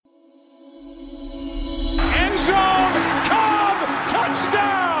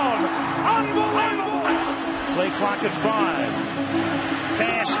clock at 5.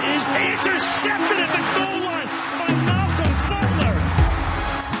 Pass is intercepted at the goal line by Malcolm Butler.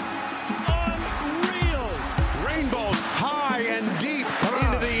 Unreal. Rainbows high and deep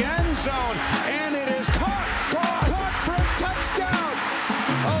into the end zone, and it is caught for a touchdown.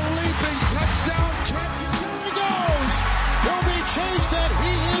 A leaping touchdown catch. Here he goes. He'll be chased and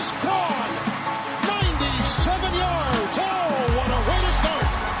he is gone. 97 yards. Oh, what a way to start.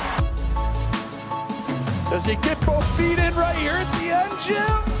 Does he get both feet in right here at the end, Jim?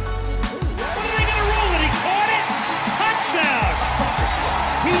 What are they going to roll it? He caught it? Touchdown!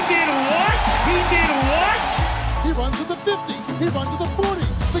 He did what? He did what? He runs to the 50. He runs to the 40.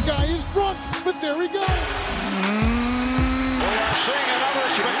 The guy is drunk, but there he goes. We are seeing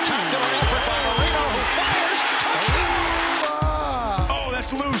another spectacular effort by Marino, who fires. Touchdown! Oh,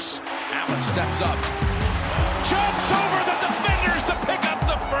 that's loose. Allen steps up. Jumps over the defenders to pick up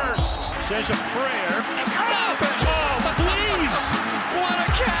the first. Says a prayer. Stop it! Oh, please! What a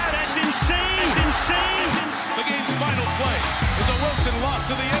catch! That's insane! That's insane! The game's final play is a Wilson lob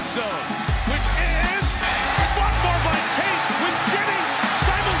to the end zone, which is fought for by Tate with Jennings.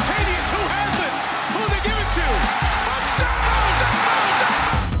 Simultaneous. Who has it? Who they give it to?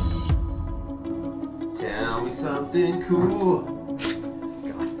 Touchdown! Tell me something cool.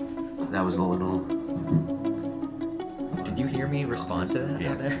 That was a little. Did you hear me respond to that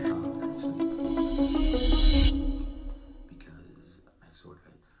out there? Because I sort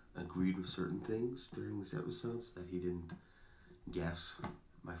of agreed with certain things during this episode so that he didn't guess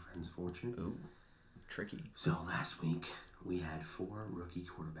my friend's fortune. Ooh, tricky. So last week we had 4 rookie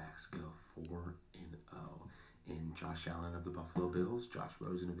quarterbacks go 4-0. In Josh Allen of the Buffalo Bills, Josh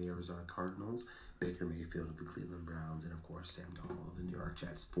Rosen of the Arizona Cardinals, Baker Mayfield of the Cleveland Browns, and of course Sam Darnold of the New York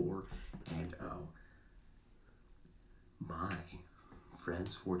Jets. 4-0. My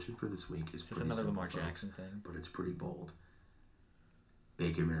friend's fortune for this week is pretty another simple, Lamar folks, Jackson thing? but it's pretty bold.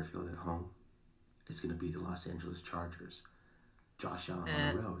 Baker Mayfield at home is going to beat the Los Angeles Chargers. Josh Allen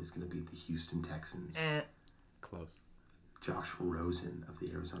on the road is going to beat the Houston Texans. Close. Josh Rosen of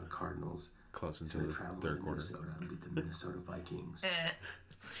the Arizona Cardinals Close is into going the to travel third to quarter. Minnesota and beat the Minnesota Vikings.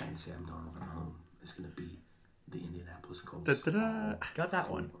 And Sam Darnold at home is going to beat the Indianapolis Colts. Da-da-da. Got that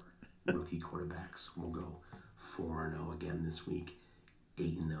one. 4 rookie quarterbacks will go 4-0 again this week,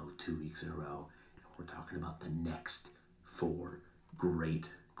 8-0 2 weeks in a row. And we're talking about the next 4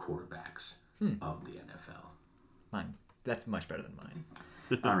 great quarterbacks of the NFL. Mine. That's much better than mine.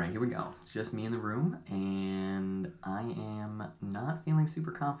 All right, here we go. It's just me in the room, and I am not feeling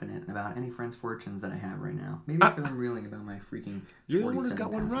super confident about any friends' fortunes that I have right now. Maybe it's because I'm reeling about my freaking You're the one who's 47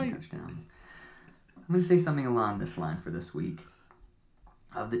 got one passing right. touchdowns. I'm going to say something along this line for this week.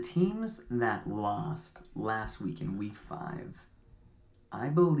 Of the teams that lost last week in Week 5, I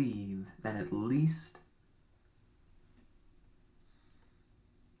believe that at least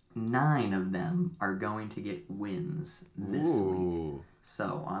 9 of them are going to get wins this week.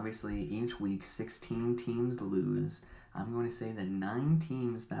 So, obviously, each week, 16 teams lose. I'm going to say that 9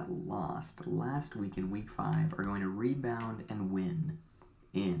 teams that lost last week in Week 5 are going to rebound and win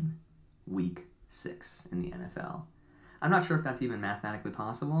in Week 6 in the NFL. I'm not sure if that's even mathematically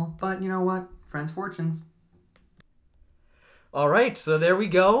possible, but you know what? Friends' fortunes. All right, so there we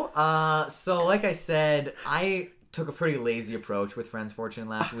go. So, like I said, I took a pretty lazy approach with Friends Fortune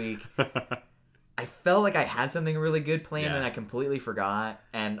last week. I felt like I had something really good planned and I completely forgot,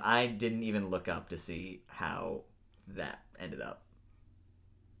 and I didn't even look up to see how that ended up.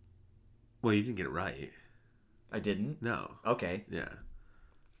 Well, you didn't get it right. I didn't? No. Okay. Yeah.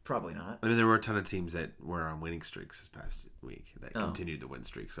 Probably not. I mean, there were a ton of teams that were on winning streaks this past week that continued the win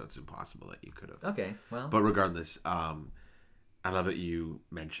streak, so it's impossible that you could have. Okay, well. But regardless, I love that you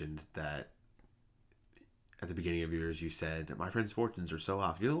mentioned that at the beginning of yours you said, my friend's fortunes are so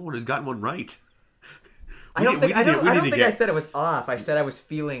off. You're the one who's gotten one right. I don't think I said it was off. I said I was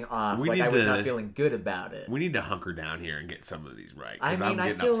feeling off. Like I was not feeling good about it. We need to hunker down here and get some of these right. I mean,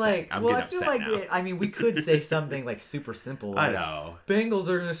 I feel like we could say something like super simple. Like, I know. Bengals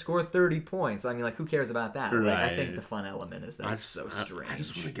are going to score 30 points. I mean, like, who cares about that? Right. Like, I think the fun element is that it's so strange. I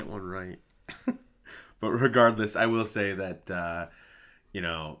just want to get one right. But regardless, I will say that,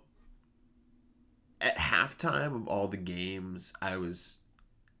 at halftime of all the games, I was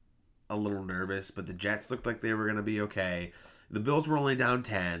a little nervous, but the Jets looked like they were going to be okay. The Bills were only down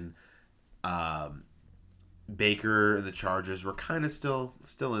 10. Baker and the Chargers were kind of still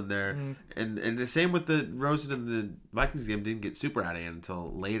in there. And the same with the Rosen and the Vikings game didn't get super out of hand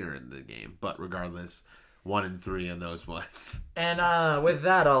until later in the game. But regardless, 1-3 in those ones. And with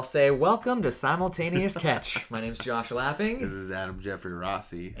that, I'll say welcome to Simultaneous Catch. My name's Josh Lapping. This is Adam Jeffrey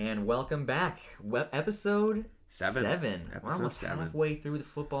Rossi. And welcome back. Episode 7. We're Episode almost 7. halfway through the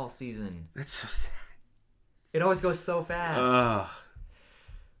football season. That's so sad. It always goes so fast. Ugh.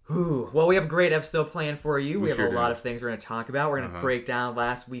 Well, we have a great episode planned for you. We have sure a lot do. of things we're going to talk about. We're going to break down.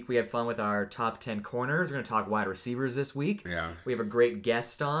 Last week we had fun with our top 10 corners. We're going to talk wide receivers this week. Yeah. We have a great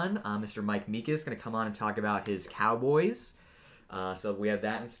guest on. Mr. Mike Meekus is going to come on and talk about his Cowboys. So we have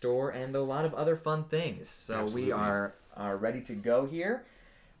that in store and a lot of other fun things. So Absolutely. We are ready to go here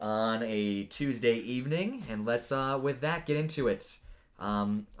on a Tuesday evening. And let's, with that, get into it.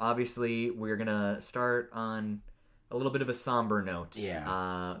 Obviously, we're going to start on a little bit of a somber note.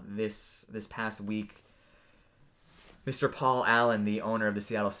 Yeah. This past week, Mr. Paul Allen, the owner of the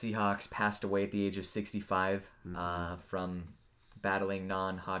Seattle Seahawks, passed away at the age of 65 from battling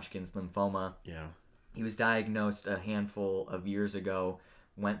non-Hodgkin's lymphoma. Yeah. He was diagnosed a handful of years ago,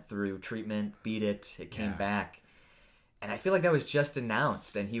 went through treatment, beat it, it came back. And I feel like that was just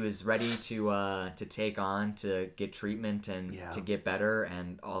announced, and he was ready to take on, to get treatment and to get better,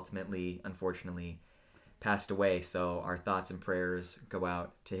 and ultimately, unfortunately, passed away. So our thoughts and prayers go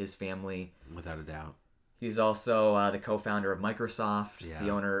out to his family. Without a doubt. He's also the co-founder of Microsoft, the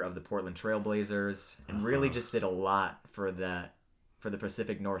owner of the Portland Trailblazers, and really just did a lot for the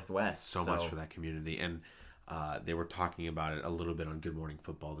Pacific Northwest. So much for that community. And they were talking about it a little bit on Good Morning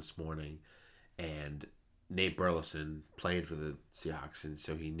Football this morning. And Nate Burleson played for the Seahawks, and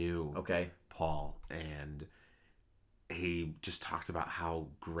so he knew Paul. And he just talked about how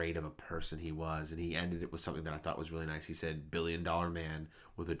great of a person he was, and he ended it with something that I thought was really nice. He said, $1 billion man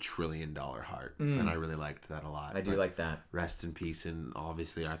with a $1 trillion heart. And I really liked that a lot. I do like that. Rest in peace, and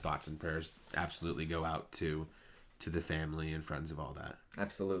obviously our thoughts and prayers absolutely go out to the family and friends of all that.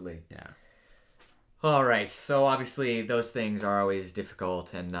 Absolutely. Yeah. All right. So obviously those things are always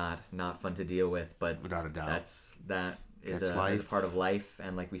difficult and not fun to deal with, but without a doubt, that is a part of life.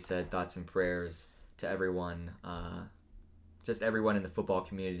 And like we said, thoughts and prayers to everyone, just everyone in the football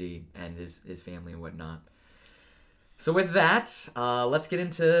community and his family and whatnot. So with that, let's get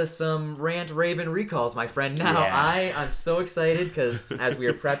into some rant, rave, and recalls, my friend. Now, I'm so excited because as we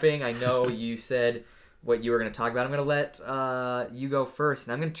were prepping, I know you said what you were going to talk about. I'm going to let you go first,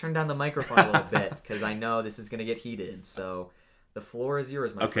 and I'm going to turn down the microphone a little bit because I know this is going to get heated. So the floor is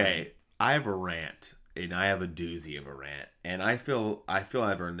yours, my friend. Okay, I have a rant, and I have a doozy of a rant, and I feel I've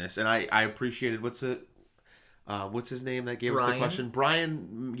earned this, and I appreciated what's his name that gave us the question?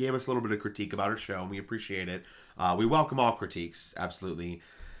 Brian gave us a little bit of critique about our show, and we appreciate it. We welcome all critiques, absolutely.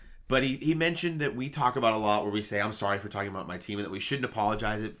 But he mentioned that we talk about a lot where we say, I'm sorry for talking about my team, and that we shouldn't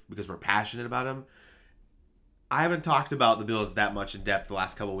apologize it because we're passionate about them. I haven't talked about the Bills that much in depth the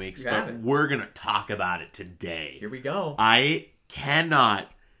last couple of weeks, but we're going to talk about it today. Here we go. I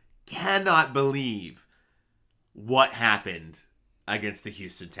cannot believe what happened against the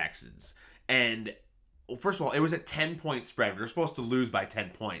Houston Texans. And first of all, it was a 10-point spread. We were supposed to lose by 10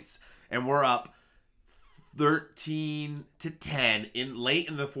 points. And we're up 13-10 late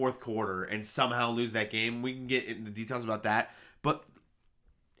in the fourth quarter and somehow lose that game. We can get into details about that.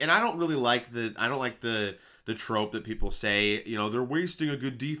 And I don't really like the trope that people say, they're wasting a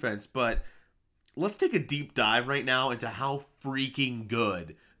good defense. But let's take a deep dive right now into how freaking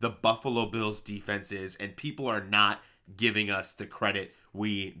good the Buffalo Bills defense is. And people are not giving us the credit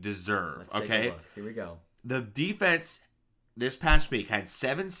we deserve. Let's take a look. Here we go. The defense this past week had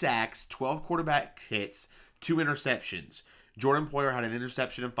 7 sacks, 12 quarterback hits, 2 interceptions. Jordan Poyer had an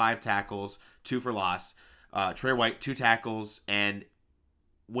interception and 5 tackles, 2 for loss. Trey White, 2 tackles, and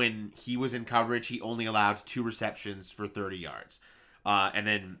when he was in coverage, he only allowed 2 receptions for 30 yards. And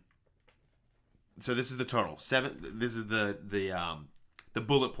then, so this is the total. This is the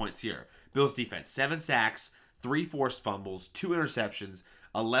bullet points here. Bills defense: 7 sacks, 3 forced fumbles, 2 interceptions,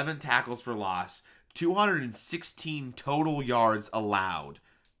 11 tackles for loss, 216 total yards allowed.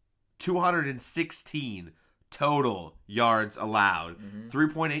 216 total yards allowed.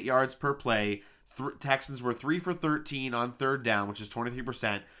 3.8 yards per play. Texans were 3 for 13 on third down, which is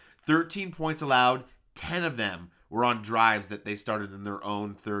 23%. 13 points allowed. 10 of them were on drives that they started in their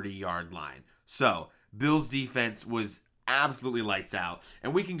own 30-yard line. So, Bills defense was absolutely lights out.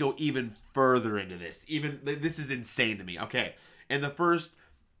 And we can go even further into this. This is insane to me. Okay, in the first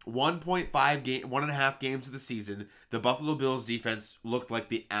 1.5 games of the season, the Buffalo Bills defense looked like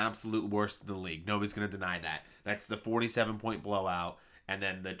the absolute worst in the league. Nobody's going to deny that. That's the 47-point blowout, and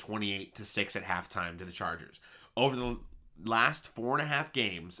then the 28-6 at halftime to the Chargers. Over the last 4.5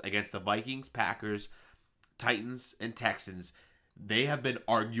 games against the Vikings, Packers, Titans, and Texans, they have been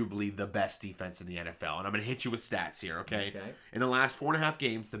arguably the best defense in the NFL. And I'm going to hit you with stats here, okay? In the last 4.5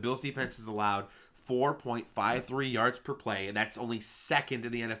 games, the Bills defense has allowed 4.53 yards per play, and that's only second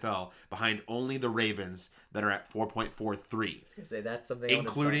in the NFL, behind only the Ravens that are at 4.43. I was gonna say that's something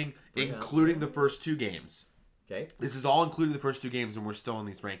including the first 2 games. Okay. This is all including the first 2 games, and we're still in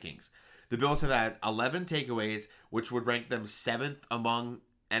these rankings. The Bills have had 11 takeaways, which would rank them 7th among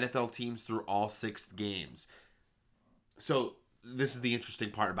NFL teams through all 6 games. So this is the interesting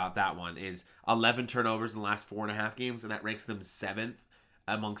part about that one is 11 turnovers in the last 4.5 games, and that ranks them 7th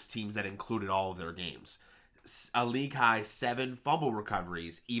amongst teams that included all of their games. A league high 7 fumble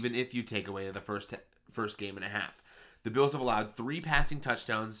recoveries, even if you take away the first game and a half. The Bills have allowed 3 passing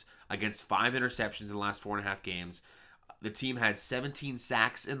touchdowns against 5 interceptions in the last 4.5 games. The team had 17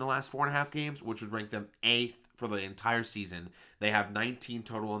 sacks in the last 4.5 games, which would rank them 8th for the entire season. They have 19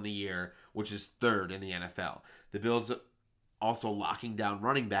 total in the year, which is 3rd in the NFL. The Bills also locking down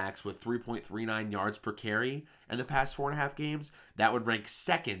running backs with 3.39 yards per carry in the past 4.5 games. That would rank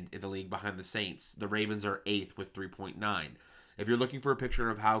 2nd in the league behind the Saints. The Ravens are 8th with 3.9. If you're looking for a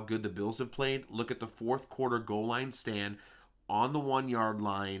picture of how good the Bills have played, look at the 4th quarter goal line stand on the 1-yard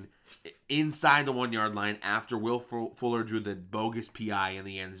line, inside the 1-yard line after Will Fuller drew the bogus PI in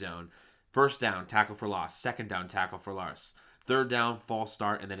the end zone. First down, tackle for loss. Second down, tackle for loss. Third down, false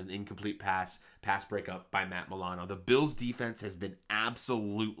start, and then an incomplete pass breakup by Matt Milano. The Bills' defense has been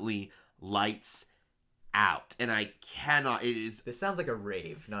absolutely lights out, and I cannot. This sounds like a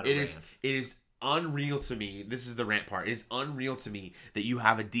rave, not a rant. It is unreal to me. This is the rant part. It is unreal to me that you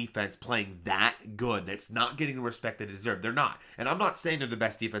have a defense playing that good that's not getting the respect they deserve. They're not. And I'm not saying they're the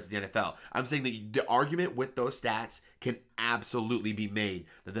best defense in the NFL. I'm saying that the argument with those stats can absolutely be made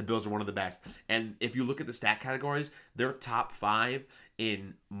that the Bills are one of the best. And if you look at the stat categories, they're top 5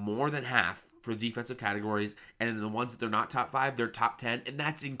 in more than half for defensive categories, and in the ones that they're not top 5, they're top 10, and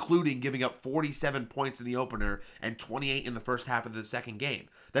that's including giving up 47 points in the opener and 28 in the first half of the second game.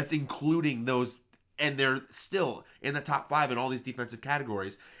 That's including those, and they're still in the top 5 in all these defensive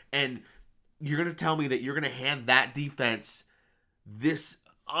categories. And you're going to tell me that you're going to hand that defense this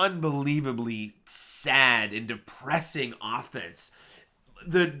unbelievably sad and depressing offense.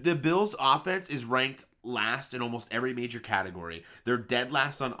 The Bills' offense is ranked last in almost every major category. They're dead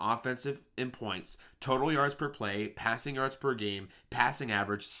last on offensive in points, total yards per play, passing yards per game, passing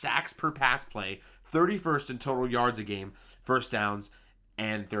average, sacks per pass play, 31st in total yards a game, first downs,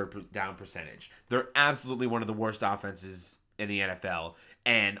 and third down percentage. They're absolutely one of the worst offenses in the NFL,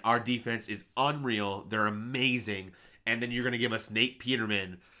 and our defense is unreal. They're amazing, and then you're going to give us Nate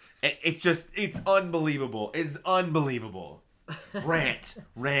Peterman. It's unbelievable. It's unbelievable. Rant.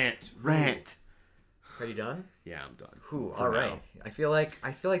 Are you done? Yeah, I'm done. All right. I feel like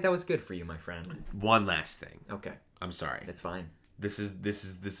that was good for you, my friend. One last thing. Okay. I'm sorry. It's fine. This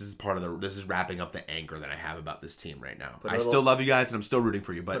is part of this is wrapping up the anger that I have about this team right now. I still love you guys and I'm still rooting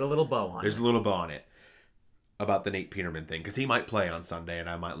for you, but put a little bow on there's a little bow on it about the Nate Peterman thing because he might play on Sunday and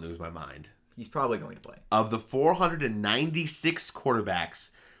I might lose my mind. He's probably going to play. Of the 496 quarterbacks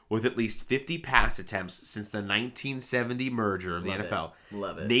with at least 50 pass attempts since the 1970 merger of the NFL.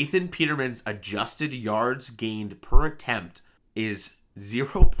 Love it. Nathan Peterman's adjusted yards gained per attempt is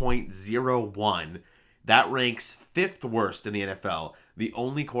 0.01. That ranks 5th worst in the NFL. The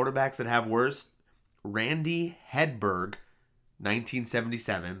only quarterbacks that have worse, Randy Hedberg,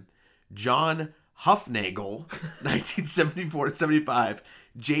 1977, John Huffnagel, 1974-75,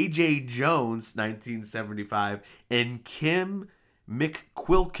 J.J. Jones, 1975, and Kim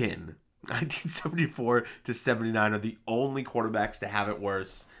McQuilkin, 1974-79 are the only quarterbacks to have it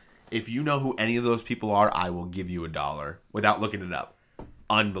worse. If you know who any of those people are, I will give you $1 without looking it up.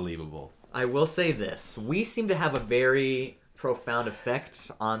 Unbelievable. I will say this. We seem to have a very profound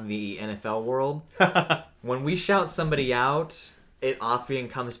effect on the NFL world. When we shout somebody out, it often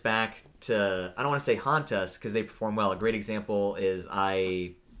comes back to, I don't want to say haunt us because they perform well. A great example is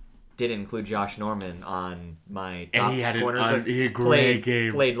I didn't include Josh Norman on my top corners. He had a great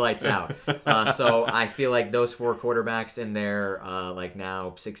game. Played lights out. So I feel like those 4 quarterbacks in their like now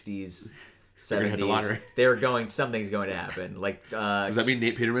 60s, 70s, something's going to happen. Like does that mean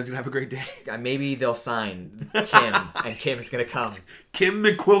Nate Peterman's gonna have a great day? Maybe they'll sign Kim, and Kim's gonna come. Kim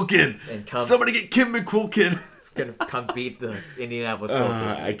McQuilkin. Somebody get Kim McQuilkin. Gonna come beat the Indianapolis Colts.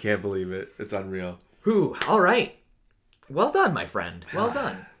 I can't believe it. It's unreal. All right. Well done, my friend. Well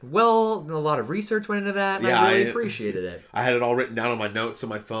done. Well, a lot of research went into that, and yeah, I really appreciated it. I had it all written down on my notes on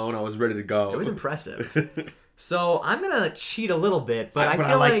my phone. I was ready to go. It was impressive. So I'm going to cheat a little bit, but I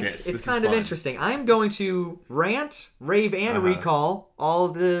feel like it's kind of interesting. I'm going to rant, rave, and recall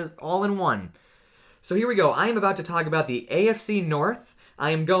all in one. So here we go. I am about to talk about the AFC North.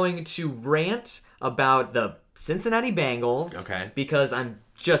 I am going to rant about the Cincinnati Bengals. Okay. Because I'm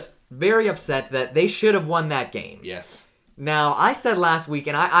just very upset that they should have won that game. Yes. Now, I said last week,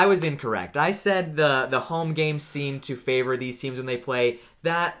 and I was incorrect. I said the home games seem to favor these teams when they play.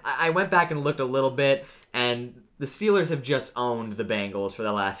 That I went back and looked a little bit, and the Steelers have just owned the Bengals for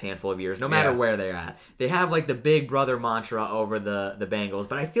the last handful of years, no matter where they're at. They have like the big brother mantra over the Bengals,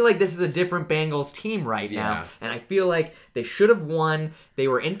 but I feel like this is a different Bengals team right now, and I feel like they should have won. They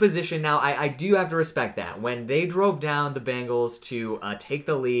were in position. Now, I do have to respect that. When they drove down the Bengals to take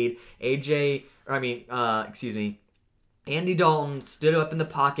the lead, Andy Dalton stood up in the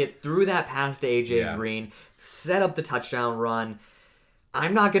pocket, threw that pass to A.J. Green, set up the touchdown run.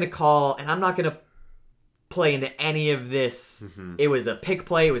 I'm not going to call, and I'm not going to play into any of this. It was a pick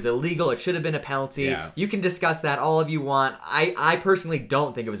play. It was illegal. It should have been a penalty. Yeah. You can discuss that all of you want. I personally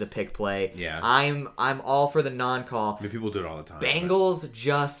don't think it was a pick play. Yeah. I'm all for the non-call. I mean, people do it all the time. Bengals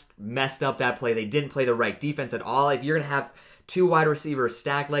just messed up that play. They didn't play the right defense at all. If you're going to have two wide receivers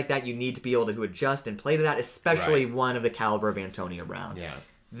stacked like that, you need to be able to adjust and play to that, especially one of the caliber of Antonio Brown. Yeah.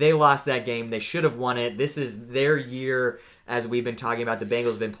 They lost that game. They should have won it. This is their year. As we've been talking about, the Bengals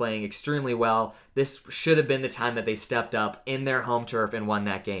have been playing extremely well. This should have been the time that they stepped up in their home turf and won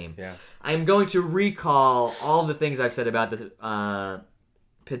that game. Yeah. I'm going to recall all the things I've said about the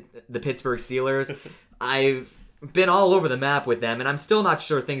Pittsburgh Steelers. I've been all over the map with them, and I'm still not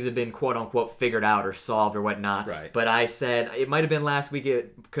sure things have been quote-unquote figured out or solved or whatnot. Right. But I said, it might have been last week,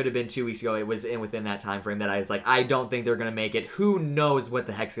 it could have been 2 weeks ago, it was within that time frame that I was like, I don't think they're going to make it. Who knows what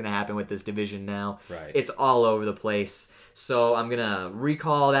the heck's going to happen with this division now? Right. It's all over the place. So I'm going to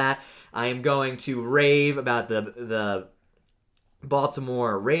recall that. I am going to rave about the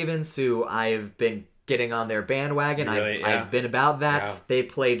Baltimore Ravens, who I've been getting on their bandwagon. I've been about that. Yeah. They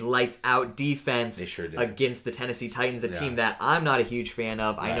played lights out defense against the Tennessee Titans, a team that I'm not a huge fan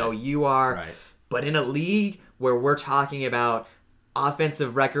of. Right. I know you are. Right. But in a league where we're talking about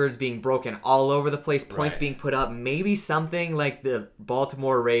offensive records being broken all over the place, points being put up, maybe something like the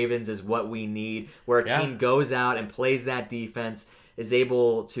Baltimore Ravens is what we need, where a team goes out and plays that defense, is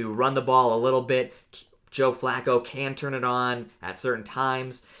able to run the ball a little bit. Joe Flacco can turn it on at certain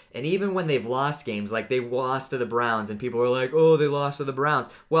times. And even when they've lost games, like they lost to the Browns, and people are like, oh, they lost to the Browns.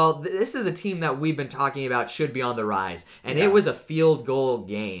 Well, this is a team that we've been talking about should be on the rise. And it was a field goal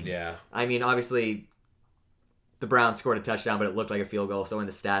game. Yeah. I mean, obviously, the Browns scored a touchdown, but it looked like a field goal. So in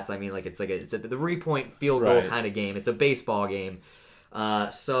the stats, I mean, like it's a 3-point field goal kind of game. It's a baseball game.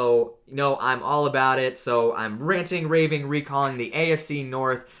 So, I'm all about it. So I'm ranting, raving, recalling the AFC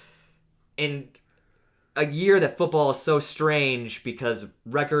North in a year that football is so strange because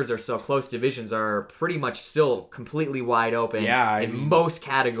records are so close. Divisions are pretty much still completely wide open in most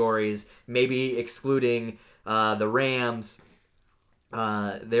categories, maybe excluding the Rams,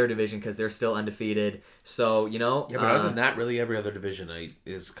 their division, because they're still undefeated. So, but other than that, really every other division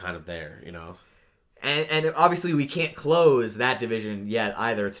is kind of there, And obviously we can't close that division yet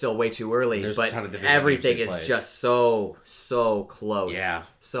either. It's still way too early. There's but a ton of division everything is just so close. Yeah.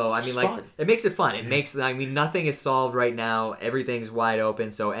 So I mean, fun. It makes it fun. It makes nothing is solved right now. Everything's wide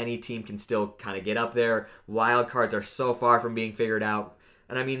open, so any team can still kind of get up there. Wild cards are so far from being figured out.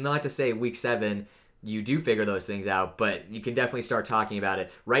 And I mean, not to say week 7 you do figure those things out, but you can definitely start talking about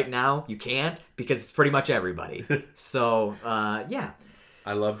it. Right now, you can't because it's pretty much everybody. So, yeah.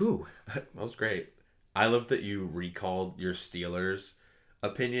 I love who. That was great. I love that you recalled your Steelers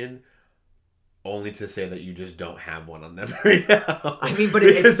opinion only to say that you just don't have one on them right now. I mean, but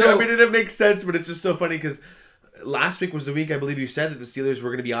it's so... I mean, it makes sense, but it's just so funny because last week was the week I believe you said that the Steelers were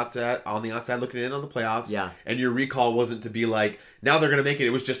going to be on the outside looking in on the playoffs. Yeah. And your recall wasn't to be like, now they're going to make it.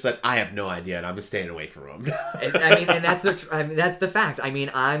 It was just that I have no idea and I'm just staying away from them. I mean, and that's the fact. I mean,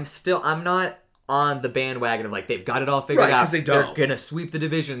 I'm not on the bandwagon of like they've got it all figured out. Because they don't. They're gonna sweep the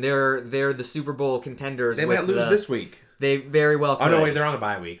division. They're the Super Bowl contenders. They might lose this week. They very well could. Oh no, wait, they're on a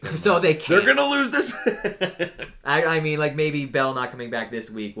bye week. So they can't. They're gonna lose this. I mean, like maybe Bell not coming back this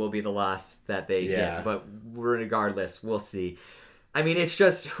week will be the loss that they get. But regardless, we'll see. I mean, it's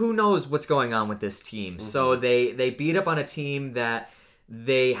just who knows what's going on with this team. Mm-hmm. So they beat up on a team that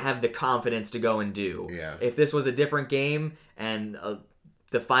they have the confidence to go and do. Yeah. If this was a different game and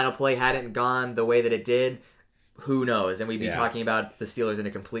the final play hadn't gone the way that it did, who knows? And we'd be talking about the Steelers in a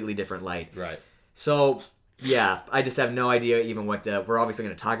completely different light. Right. So, yeah, I just have no idea even what... we're obviously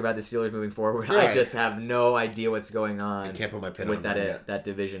going to talk about the Steelers moving forward. Right. I just have no idea what's going on I can't put my pin with on that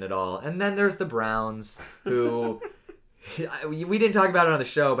division at all. And then there's the Browns, who... we didn't talk about it on the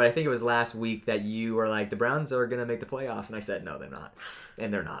show, but I think it was last week that you were like, the Browns are going to make the playoffs. And I said, no, they're not.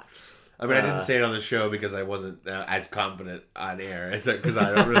 And they're not. I mean, I didn't say it on the show because I wasn't as confident on air. Because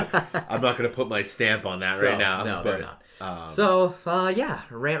I'm not going to put my stamp on that right now. No, they're not.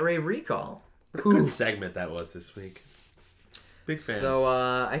 Rant, Rave, Recall. Good segment that was this week. Big fan. So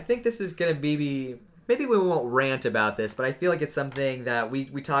I think this is going to be... Maybe we won't rant about this, but I feel like it's something that we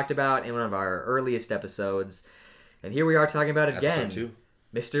talked about in one of our earliest episodes. And here we are talking about it again. Episode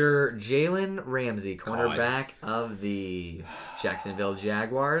 2. Mr. Jalen Ramsey, cornerback of the Jacksonville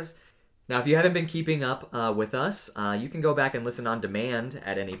Jaguars. Now, if you haven't been keeping up with us, you can go back and listen on demand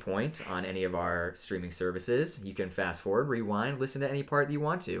at any point on any of our streaming services. You can fast forward, rewind, listen to any part that you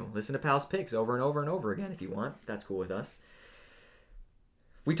want to. Listen to Pal's Picks over and over and over again if you want. That's cool with us.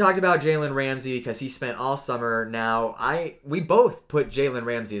 We talked about Jalen Ramsey because he spent all summer. Now, we both put Jalen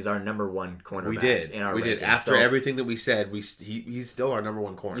Ramsey as our number one cornerback. We did. In our we rankings. did. After everything that we said, he's still our number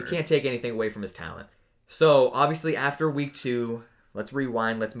one corner. You can't take anything away from his talent. So, obviously, after week 2, let's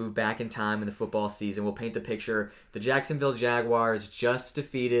rewind. Let's move back in time in the football season. We'll paint the picture. The Jacksonville Jaguars just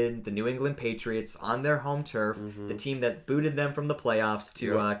defeated the New England Patriots on their home turf, the team that booted them from the playoffs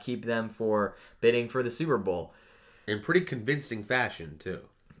to keep them for bidding for the Super Bowl. In pretty convincing fashion, too.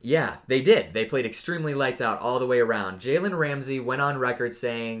 Yeah, they did. They played extremely lights out all the way around. Jalen Ramsey went on record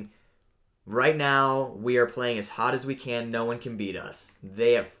saying, right now, we are playing as hot as we can. No one can beat us.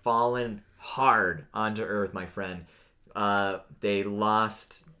 They have fallen hard onto earth, my friend. They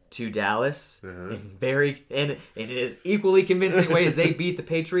lost to Dallas in as equally convincing ways. They beat the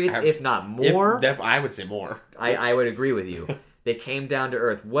Patriots, if not more. I would say more. I would agree with you. They came down to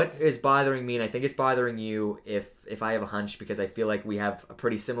earth. What is bothering me, and I think it's bothering you if I have a hunch, because I feel like we have a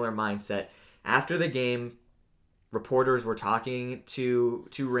pretty similar mindset. After the game, reporters were talking to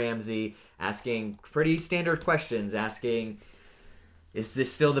Ramsey, asking pretty standard questions, asking, is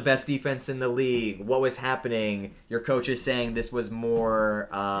this still the best defense in the league? What was happening? Your coach is saying this was more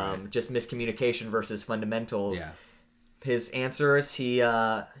just miscommunication versus fundamentals. Yeah. His answers, he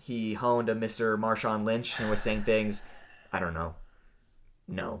honed a Mr. Marshawn Lynch and was saying things, I don't know.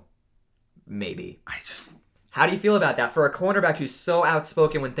 No. Maybe. How do you feel about that? For a cornerback who's so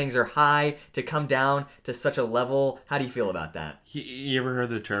outspoken when things are high, to come down to such a level, how do you feel about that? You ever heard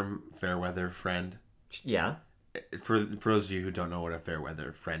the term fair weather friend? Yeah. For those of you who don't know what a fair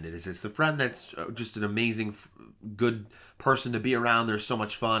weather friend is, it's the friend that's just an amazing, good person to be around. They're so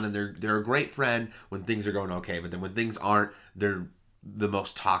much fun, and they're a great friend when things are going okay. But then when things aren't, they're the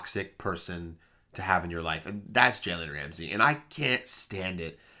most toxic person to have in your life. And that's Jalen Ramsey. And I can't stand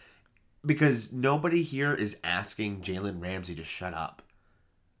it because nobody here is asking Jalen Ramsey to shut up.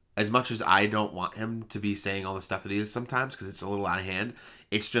 As much as I don't want him to be saying all the stuff that he is sometimes because it's a little out of hand,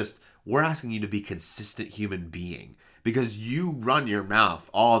 it's just we're asking you to be a consistent human being because you run your mouth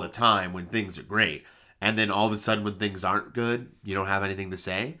all the time when things are great. And then all of a sudden when things aren't good, you don't have anything to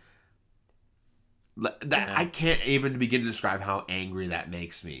say. I can't even begin to describe how angry that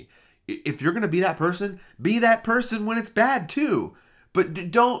makes me. If you're going to be that person when it's bad too.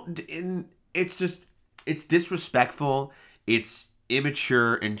 But don't, it's disrespectful. It's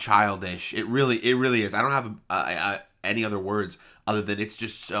immature and childish. It really is. I don't have any other words other than it's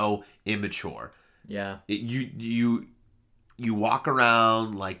just so immature. Yeah. You walk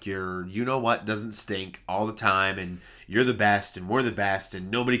around like you're, you know what, doesn't stink all the time, and you're the best, and we're the best, and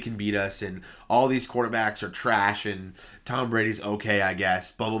nobody can beat us, and all these quarterbacks are trash, and Tom Brady's okay, I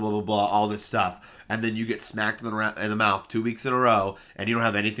guess, blah, blah, blah, blah, blah, all this stuff. And then you get smacked in the mouth 2 weeks in a row, and you don't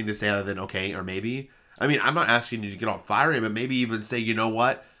have anything to say other than okay or maybe. I mean, I'm not asking you to get all fiery, but maybe even say, you know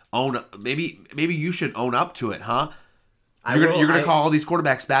what, maybe you should own up to it, huh? You're going to call all these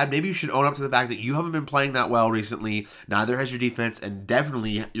quarterbacks bad. Maybe you should own up to the fact that you haven't been playing that well recently. Neither has your defense, and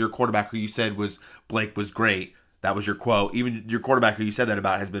definitely your quarterback who you said was Blake was great. That was your quote. Even your quarterback who you said that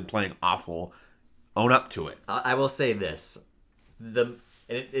about has been playing awful. Own up to it. I will say this.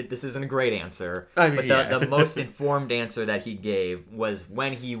 This isn't a great answer, I mean, but the most informed answer that he gave was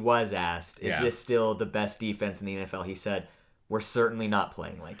when he was asked, is this still the best defense in the NFL? He said, we're certainly not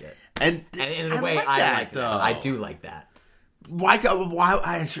playing like it. And in a way, I like that. I do like that. Why?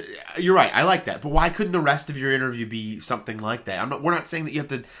 You're right. I like that. But why couldn't the rest of your interview be something like that? We're not saying that you have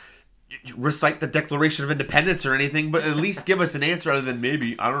to recite the Declaration of Independence or anything, but at least give us an answer other than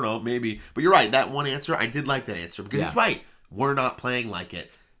maybe. I don't know, maybe. But you're right. That one answer, I did like that answer because he's right. We're not playing like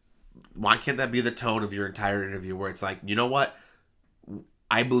it. Why can't that be the tone of your entire interview where it's like, you know what?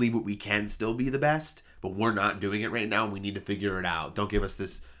 I believe that we can still be the best, but we're not doing it right now, and we need to figure it out. Don't give us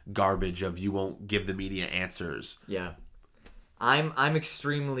this garbage of you won't give the media answers. Yeah. I'm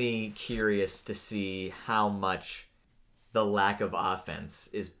extremely curious to see how much the lack of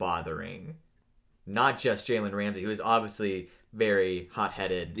offense is bothering not just Jalen Ramsey, who is obviously very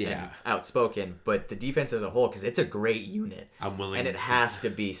hot-headed and outspoken, but the defense as a whole, because it's a great unit. I'm willing, and it has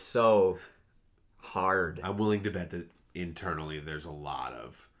to be so hard. I'm willing to bet that internally there's a lot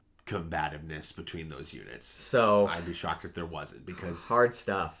of combativeness between those units. So I'd be shocked if there wasn't, because hard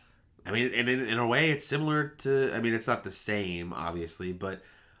stuff. I mean, and in a way, it's similar to. I mean, it's not the same, obviously, but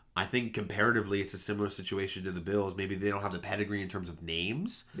I think comparatively, it's a similar situation to the Bills. Maybe they don't have the pedigree in terms of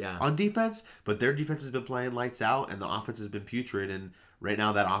names on defense, but their defense has been playing lights out, and the offense has been putrid. And right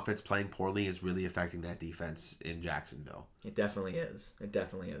now, that offense playing poorly is really affecting that defense in Jacksonville. It definitely is. It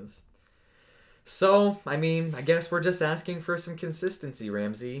definitely is. So, I mean, I guess we're just asking for some consistency,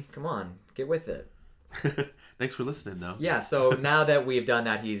 Ramsey. Come on, get with it. Thanks for listening, though. Yeah, so now that we've done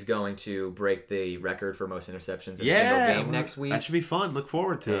that, he's going to break the record for most interceptions in a single game next week. That should be fun. Look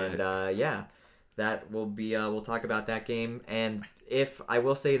forward to it. And, that will be, we'll talk about that game. And if, I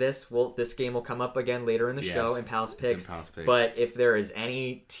will say this, this game will come up again later in the show in Pal's Picks. But if there is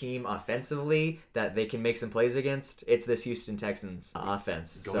any team offensively that they can make some plays against, it's this Houston Texans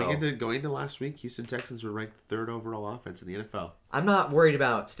offense. Going into last week, Houston Texans were ranked 3rd overall offense in the NFL. I'm not worried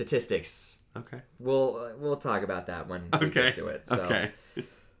about statistics. Okay. We'll talk about that when we get to it. So. Okay.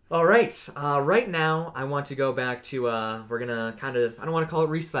 All right. Right now, I want to go back to we're gonna kind of, I don't want to call it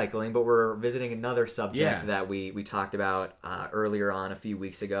recycling, but we're visiting another subject that we talked about earlier on a few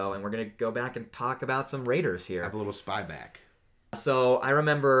weeks ago, and we're gonna go back and talk about some Raiders here. Have a little spy back. So I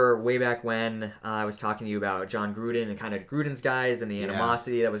remember way back when I was talking to you about John Gruden and kind of Gruden's guys and the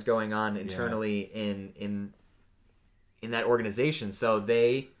animosity that was going on internally in that organization. So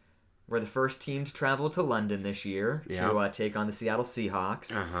they were the first team to travel to London this year to take on the Seattle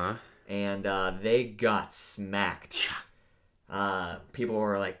Seahawks. And they got smacked. People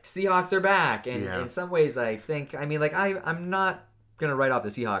were like, Seahawks are back. And in some ways, I think, I mean, like, I'm not going to write off the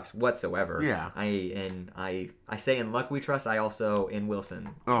Seahawks whatsoever. Yeah. I say in luck we trust. I also, in Wilson,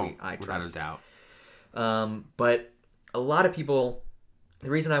 I trust. Without a doubt. But a lot of people... The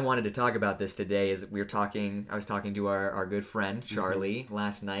reason I wanted to talk about this today is I was talking to our good friend, Charlie,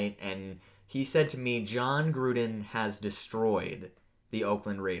 last night, and he said to me, John Gruden has destroyed the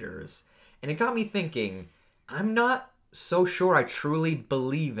Oakland Raiders. And it got me thinking, I'm not so sure I truly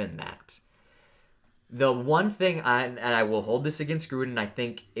believe in that. The one thing, and I will hold this against Gruden, I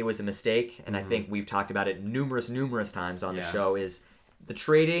think it was a mistake, and I think we've talked about it numerous times on the show, is the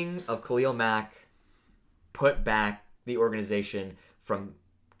trading of Khalil Mack put back the organization from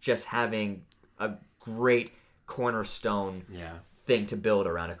just having a great cornerstone thing to build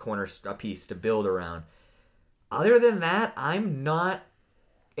around, a piece to build around. Other than that, I'm not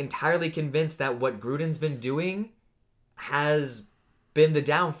entirely convinced that what Gruden's been doing has been the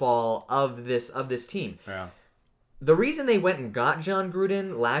downfall of this team. Yeah. The reason they went and got John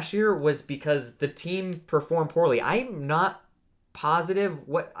Gruden last year was because the team performed poorly. I'm not positive.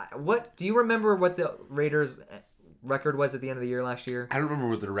 What do you remember what the Raiders record was at the end of the year last year? I don't remember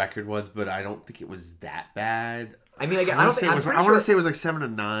what the record was, but I don't think it was that bad. I mean, like, I want to say it was like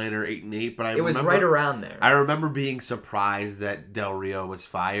 7-9 or 8-8, but it was right around there. I remember being surprised that Del Rio was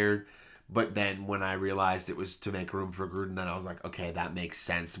fired, but then when I realized it was to make room for Gruden, then I was like, okay, that makes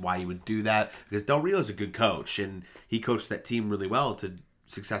sense why you would do that, because Del Rio is a good coach, and he coached that team really well to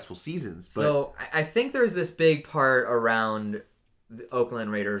successful seasons. But... So I think there's this big part around the Oakland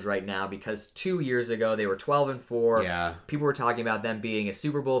Raiders right now, because 2 years ago they were 12-4. Yeah. People were talking about them being a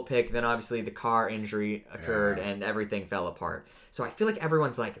Super Bowl pick. Then obviously the Carr injury occurred and everything fell apart. So I feel like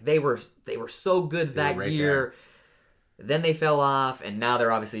everyone's like, they were so good that year. Then they fell off, and now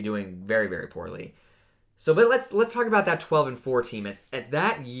they're obviously doing very, very poorly. So, but let's talk about that 12-4 team. At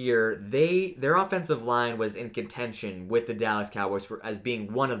that year, their offensive line was in contention with the Dallas Cowboys as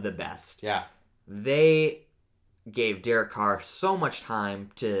being one of the best. Yeah. They gave Derek Carr so much time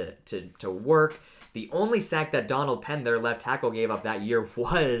to work. The only sack that Donald Penn, their left tackle, gave up that year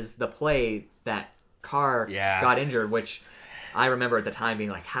was the play that Carr got injured, which I remember at the time being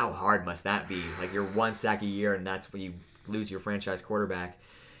like, how hard must that be? Like, you're one sack a year, and that's when you lose your franchise quarterback.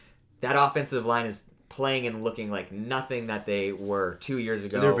 That offensive line is playing and looking like nothing that they were 2 years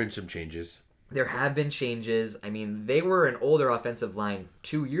ago. There have been some changes. There have been changes. I mean, they were an older offensive line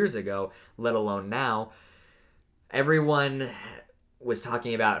 2 years ago, let alone now. Everyone was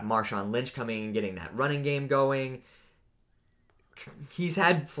talking about Marshawn Lynch coming and getting that running game going. He's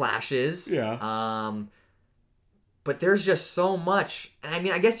had flashes. Yeah. But there's just so much. And I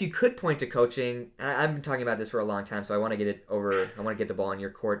mean, I guess you could point to coaching. I've been talking about this for a long time, so I want to get it over. I want to get the ball in your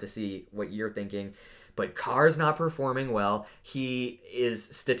court to see what you're thinking. But Carr's not performing well. He is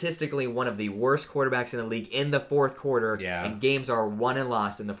statistically one of the worst quarterbacks in the league in the fourth quarter. Yeah. And games are won and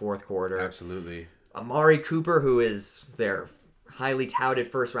lost in the fourth quarter. Absolutely. Amari Cooper, who is their highly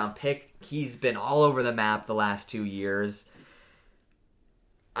touted first-round pick, he's been all over the map the last 2 years.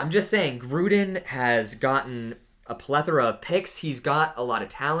 I'm just saying, Gruden has gotten a plethora of picks. He's got a lot of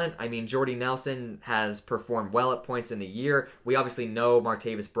talent. I mean, Jordy Nelson has performed well at points in the year. We obviously know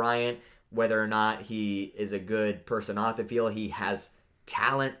Martavis Bryant, whether or not he is a good person off the field, he has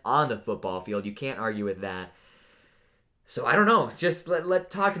talent on the football field. You can't argue with that. So I don't know. Just let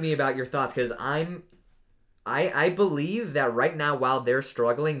talk to me about your thoughts, because I believe that right now, while they're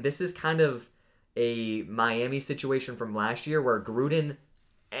struggling, this is kind of a Miami situation from last year where Gruden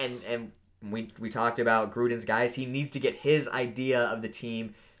and we talked about Gruden's guys. He needs to get his idea of the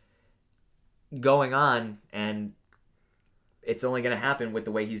team going on, and it's only going to happen with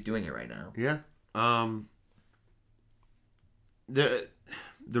the way he's doing it right now. Yeah.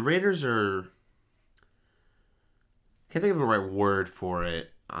 The Raiders are... Can't think of the right word for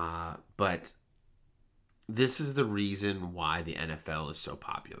it, but this is the reason why the NFL is so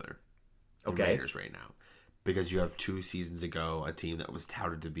popular. The Raiders right now. Because you have 2 seasons ago a team that was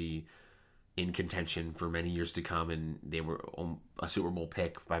touted to be in contention for many years to come, and they were a Super Bowl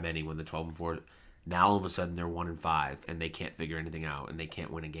pick by many when they're 12-4. Now all of a sudden they're 1-5 and they can't figure anything out and they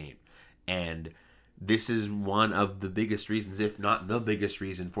can't win a game. And this is one of the biggest reasons, if not the biggest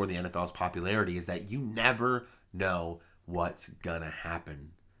reason, for the NFL's popularity, is that you never know what's gonna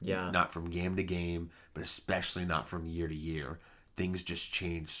happen. Yeah. Not from game to game, but especially not from year to year. Things just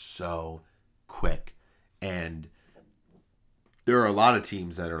change so quick. And there are a lot of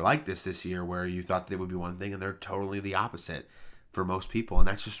teams that are like this year where you thought they would be one thing and they're totally the opposite for most people. And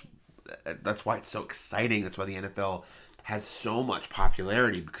that's why it's so exciting. That's why the NFL has so much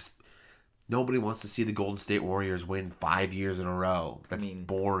popularity, because nobody wants to see the Golden State Warriors win 5 years in a row. That's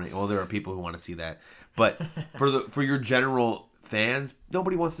boring. Well, there are people who want to see that. But for your general fans,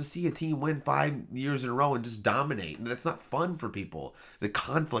 nobody wants to see a team win 5 years in a row and just dominate. And that's not fun for people. The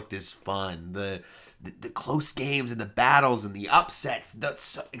conflict is fun. The close games and the battles and the upsets, that's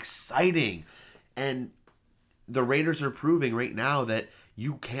so exciting. And the Raiders are proving right now that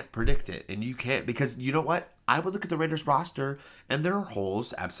you can't predict it. And you can't, because you know what? I would look at the Raiders roster, and there are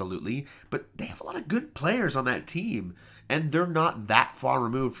holes, absolutely, but they have a lot of good players on that team. And they're not that far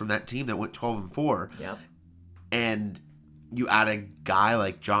removed from that team that went 12-4. Yep. And you add a guy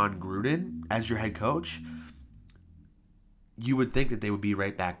like John Gruden as your head coach, you would think that they would be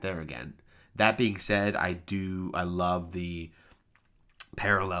right back there again. That being said, I love the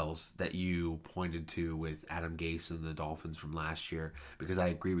parallels that you pointed to with Adam V.S and the Dolphins from last year, because I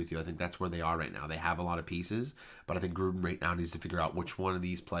agree with you. I think that's where they are right now. They have a lot of pieces, but I think Gruden right now needs to figure out which one of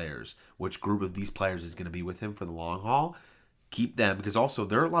these players, which group of these players is going to be with him for the long haul. Keep them, because also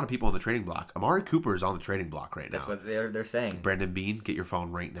there are a lot of people on the trading block. Amari Cooper is on the trading block right now. That's what they're saying. Brandon Beane, get your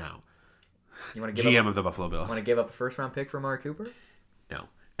phone right now. You want to GM of the Buffalo Bills. Want to give up a first-round pick for Amari Cooper? No.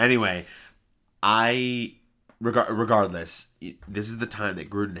 Anyway, regardless, this is the time that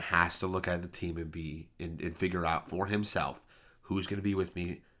Gruden has to look at the team and figure out for himself who's going to be with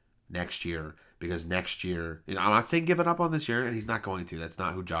me next year. Because next year, I'm not saying give it up on this year, and he's not going to. That's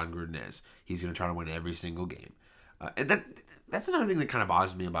not who John Gruden is. He's going to try to win every single game. And that's another thing that kind of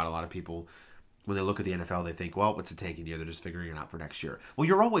bothers me about a lot of people. When they look at the NFL, they think, well, it's a tanking year. They're just figuring it out for next year. Well,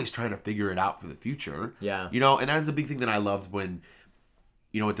 you're always trying to figure it out for the future. Yeah. And that's the big thing that I loved when,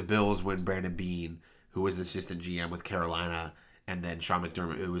 with the Bills, when Brandon Beane, who was the assistant GM with Carolina, and then Sean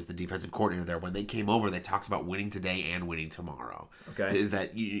McDermott, who was the defensive coordinator there, when they came over, they talked about winning today and winning tomorrow. Okay. Is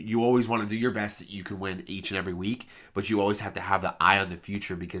that you always want to do your best that you can win each and every week, but you always have to have the eye on the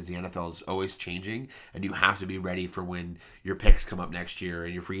future, because the NFL is always changing, and you have to be ready for when your picks come up next year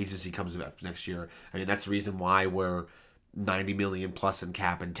and your free agency comes up next year. I mean, that's the reason why we're $90 million plus in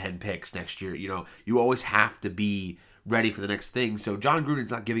cap and 10 picks next year. You always have to be ready for the next thing. So John Gruden's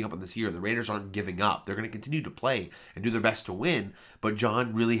not giving up on this year. The Raiders aren't giving up. They're going to continue to play and do their best to win, but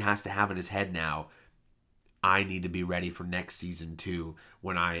John really has to have in his head now, I need to be ready for next season too,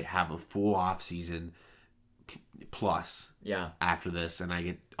 when I have a full off season plus after this, and I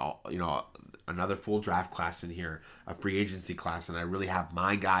get another full draft class in here, a free agency class, and I really have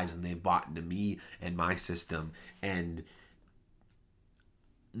my guys and they've bought into me and my system. And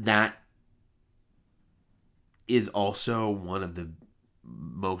that is also one of the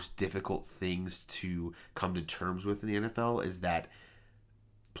most difficult things to come to terms with in the NFL, is that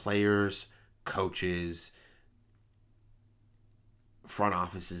players, coaches, front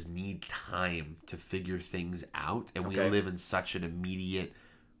offices need time to figure things out. And we live in such an immediate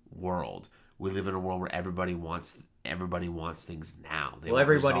world. We live in a world where everybody wants things now.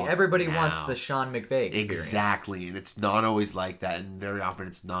 Everybody wants the Sean McVay experience. Exactly, and it's not always like that, and very often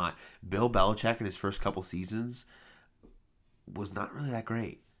it's not. Bill Belichick in his first couple seasons was not really that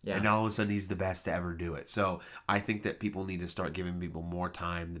great. Yeah. And now all of a sudden he's the best to ever do it. So I think that people need to start giving people more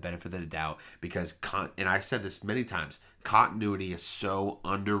time, the benefit of the doubt, because, and I said this many times, continuity is so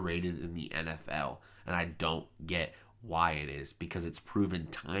underrated in the NFL. And I don't get why it is, because it's proven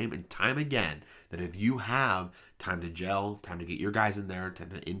time and time again that if you have time to gel, time to get your guys in there, time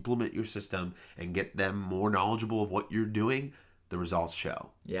to implement your system and get them more knowledgeable of what you're doing, the results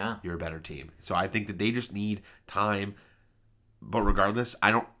show. Yeah. You're a better team. So I think that they just need time. But regardless, I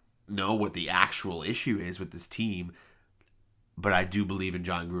don't know what the actual issue is with this team, but I do believe in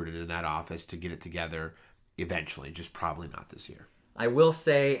John Gruden in that office to get it together eventually, just probably not this year. I will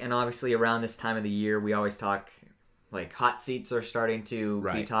say, and obviously around this time of the year, we always talk, like, hot seats are starting to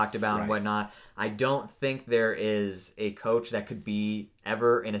be talked about and whatnot. I don't think there is a coach that could be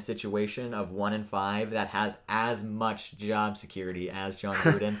ever in a situation of 1-5 that has as much job security as John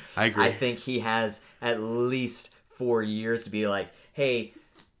Gruden. I agree. I think he has at least 4 years to be like, hey,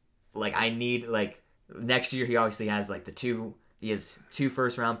 like, I need, like, next year he obviously has, like, he has 2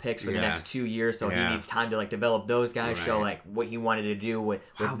 first-round picks for the next 2 years, so he needs time to, like, develop those guys, show, like, what he wanted to do with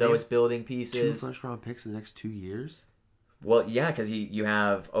those building pieces. 2 first-round picks in the next 2 years? Well, yeah, because you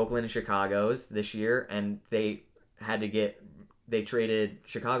have Oakland and Chicago's this year, and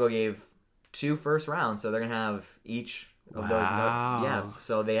Chicago gave 2 first rounds, so they're going to have each of those. Yeah,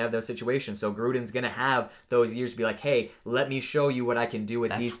 so they have those situations. So Gruden's going to have those years to be like, hey, let me show you what I can do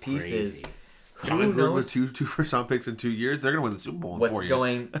with these pieces. Crazy. John Gruden with 2 first-round picks in 2 years, they're going to win the Super Bowl in 4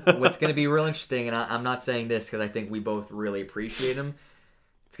 years. What's going to be real interesting, and I'm not saying this because I think we both really appreciate him,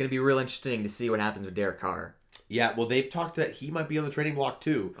 it's going to be real interesting to see what happens with Derek Carr. Yeah, well, they've talked that he might be on the trading block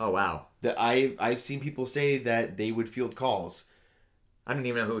too. Oh, wow. That I've seen people say that they would field calls. I don't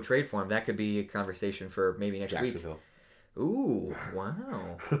even know who would trade for him. That could be a conversation for maybe next week. Jacksonville. Ooh,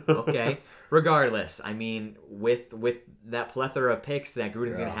 wow. Okay. Regardless, I mean, with that plethora of picks that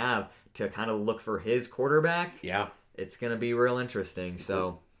Gruden's going to have to kind of look for his quarterback, it's going to be real interesting.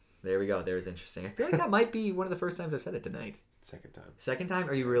 So, there we go. There's interesting. I feel like that might be one of the first times I've said it tonight. Second time?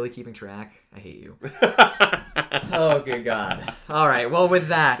 Are you really keeping track? I hate you. Oh, good God. All right. Well, with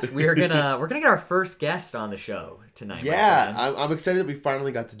that, we're gonna get our first guest on the show tonight. Yeah, I'm excited that we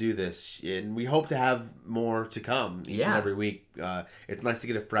finally got to do this, and we hope to have more to come each and every week. It's nice to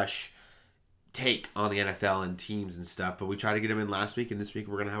get a fresh take on the NFL and teams and stuff, but we tried to get him in last week, and this week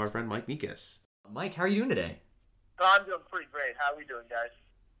we're gonna have our friend Mike Mikas. Mike, how are you doing today? I'm doing pretty great. How are we doing, guys?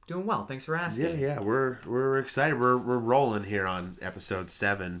 Doing well. Thanks for asking. Yeah, we're excited. We're rolling here on episode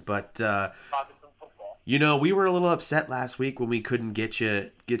 7, but Talking some football. you know, we were a little upset last week when we couldn't get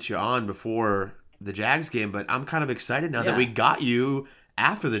you on before the Jags game, but I'm kind of excited now that we got you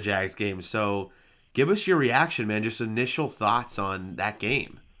after the Jags game. So, give us your reaction, man. Just initial thoughts on that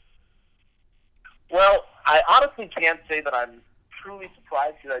game. Well, I honestly can't say that I'm truly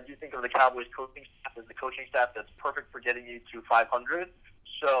surprised, because I do think of the Cowboys coaching staff as the coaching staff that's perfect for getting you to 500.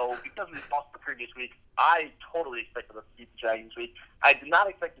 So, because we lost the previous week, I totally expected us to beat the Jags this week. I did not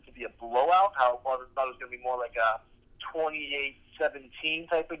expect it to be a blowout. I thought it was going to be more like a 28-17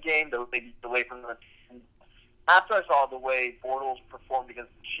 type of game that would maybe delay from the team. After I saw the way Bortles performed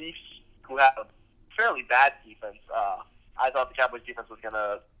against the Chiefs, who have a fairly bad defense, I thought the Cowboys defense was going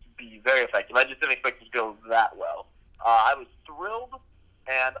to be very effective. I just didn't expect it to go that well. I was thrilled,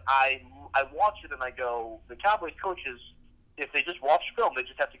 and I watched it and I go, the Cowboys coaches, if they just watch film, they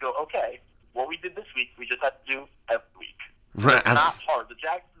just have to go, okay, what we did this week, we just have to do every week. Right. It's not hard. The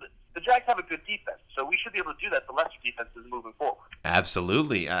Jags have a good defense, so we should be able to do that to lesser defenses moving forward.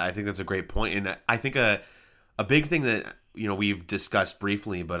 Absolutely. I think that's a great point. And I think a big thing that, you know, we've discussed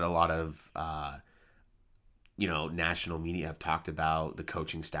briefly, but a lot of, national media have talked about the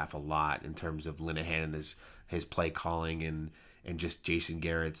coaching staff a lot in terms of Linehan and his play calling and just Jason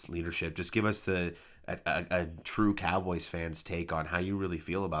Garrett's leadership. Just give us a true Cowboys fan's take on how you really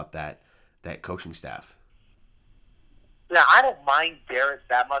feel about that coaching staff. Yeah, I don't mind Garrett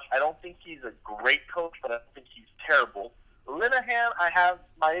that much. I don't think he's a great coach, but I don't think he's terrible. Linehan, I have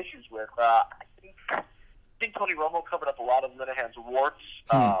my issues with. I think Tony Romo covered up a lot of Linehan's warts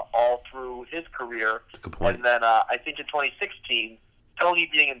all through his career. Good point. And then I think in 2016, Tony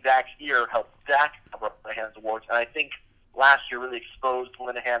being in Dak's ear helped Dak cover up Linehan's warts. And I think last year really exposed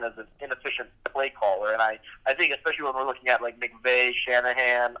Linehan as an inefficient play caller. And I think especially when we're looking at like McVay,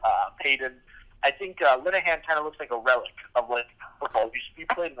 Shanahan, Payton, I think Linehan kind of looks like a relic of like football used to be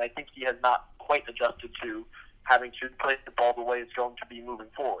played, and I think he has not quite adjusted to having to play the ball the way it's going to be moving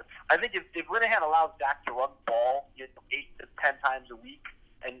forward. I think if Linehan allows Dak to run the ball 8 to 10 times a week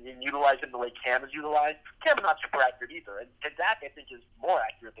and utilize him the way Cam is utilized, Cam is not super accurate either. And Dak, I think, is more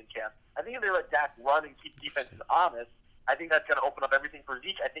accurate than Cam. I think if they let Dak run and keep defenses honest, I think that's going to open up everything for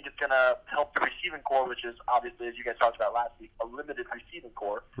Zeke. I think it's going to help the receiving core, which is obviously, as you guys talked about last week, a limited receiving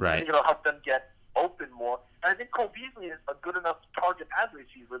core. Right. I think it'll help them get open more. And I think Cole Beasley is a good enough target as a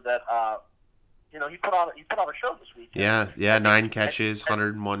receiver that, he put on a show this week. Yeah, 9 catches,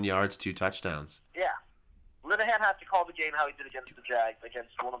 101 yards, 2 touchdowns. Yeah. Linehan has to call the game how he did against the Jags, against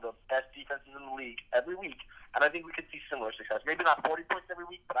one of the best defenses in the league every week. And I think we could see similar success. Maybe not 40 points every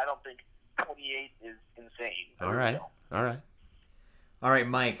week, but I don't think 28 is insane. All right. All right,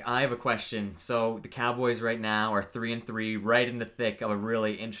 Mike, I have a question. So the Cowboys right now are 3-3, right in the thick of a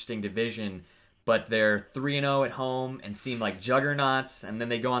really interesting division, but they're 3-0 at home and seem like juggernauts, and then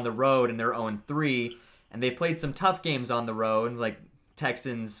they go on the road and they're 0-3, and they played some tough games on the road, like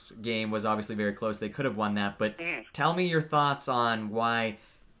Texans game was obviously very close. They could have won that, but tell me your thoughts on why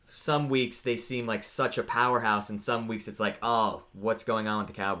some weeks they seem like such a powerhouse and some weeks it's like, oh, what's going on with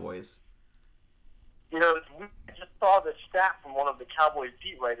the Cowboys? We just saw this stat from one of the Cowboys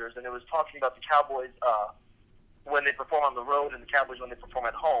beat writers, and it was talking about the Cowboys when they perform on the road and the Cowboys when they perform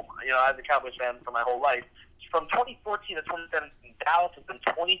at home. As a Cowboys fan for my whole life, from 2014 to 2017, Dallas has been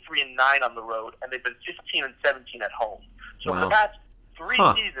 23-9 on the road, and they've been 15-17 at home. So for the past 3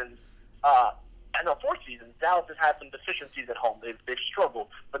 seasons, 4 seasons, Dallas has had some deficiencies at home. They've struggled,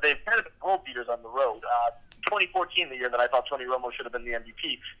 but they've kind of been world beaters on the road. 2014, the year that I thought Tony Romo should have been the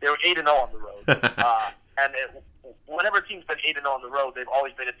MVP, they were 8-0 on the road. Whenever a team's been 8-0 on the road, they've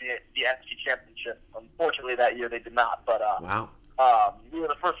always been at the NFC Championship. Unfortunately, that year they did not. But wow, we were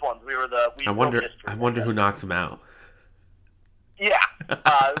the first ones. I wonder who knocked them out. Yeah,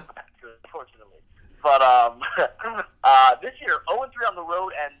 unfortunately. But this year, 0-3 on the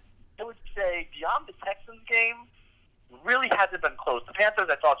road, and I would say beyond the Texans game, really hasn't been close. The Panthers,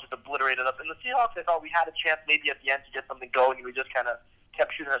 I thought, just obliterated us. And the Seahawks, I thought we had a chance maybe at the end to get something going, and we just kind of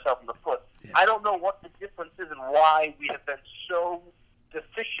kept shooting ourselves in the foot. Yeah. I don't know what the difference is and why we have been so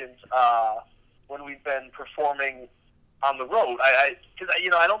deficient when we've been performing on the road. I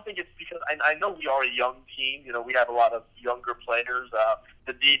don't think it's because I know we are a young team. We have a lot of younger players.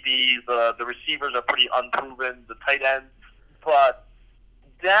 The DBs, the receivers are pretty unproven. The tight ends, but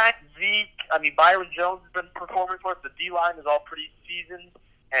Dak, Zeke, Byron Jones has been performing for us. The D-line is all pretty seasoned,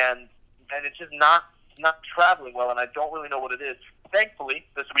 and it's just not traveling well, and I don't really know what it is. Thankfully,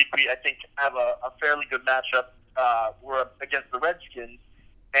 this week we, I think, have a fairly good matchup. We're against the Redskins,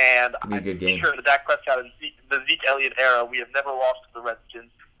 and I'm pretty sure the Dak Prescott and the Zeke Elliott era, we have never lost to the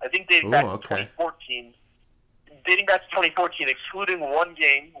Redskins. I think dating back to 2014, excluding one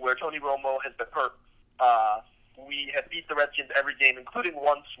game where Tony Romo has been hurt, we have beat the Redskins every game, including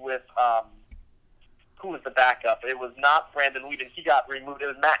once with who was the backup. It was not Brandon Weeden. He got removed. It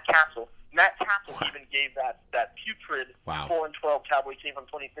was Matt Castle. Matt Castle even gave that putrid 4-12 Cowboys team from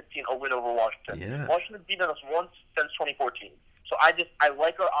 2015 a win over Washington. Yeah. Washington's beaten us once since 2014. So I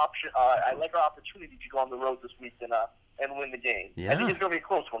like our option. I like our opportunity to go on the road this week and win the game. Yeah. I think it's going to be a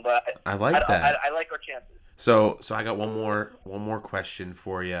close one, but I like that. I like our chances. So I got one more question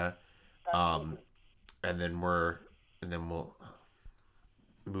for you, and then we'll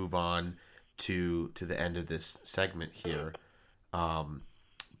move on to the end of this segment here.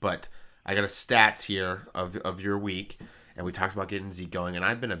 But I got a stats here of your week, and we talked about getting Zeke going, and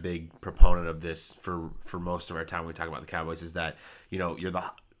I've been a big proponent of this for most of our time when we talk about the Cowboys, is that, you're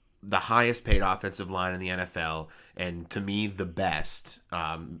the highest paid offensive line in the NFL, and to me, the best,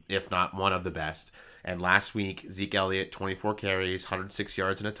 if not one of the best. And last week, Zeke Elliott, 24 carries, 106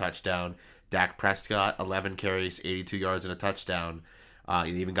 yards and a touchdown. Dak Prescott, 11 carries, 82 yards and a touchdown.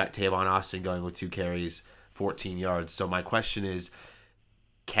 You even got Tavon Austin going with 2 carries, 14 yards. So my question is,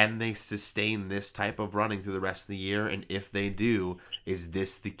 can they sustain this type of running through the rest of the year? And if they do, is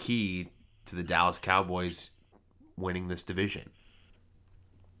this the key to the Dallas Cowboys winning this division?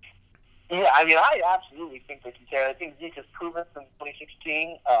 Yeah, I absolutely think they can. I think Zeke has proven since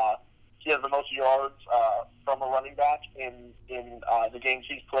 2016 he has the most yards from a running back in the games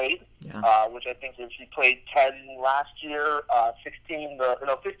he's played, which I think is he played 10 last year, 15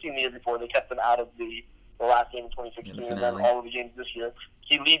 the year before. They kept him out of the last game in 2016, and then all of the games this year.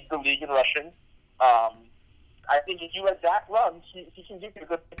 He leads the league in rushing. I think if you let Dak run, he can give you a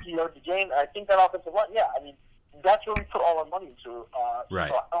good 50 yards a game. And I think that offensive line, that's where we put all our money into. Right.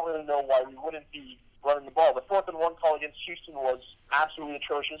 So I don't really know why we wouldn't be running the ball. The 4th and 1 call against Houston was absolutely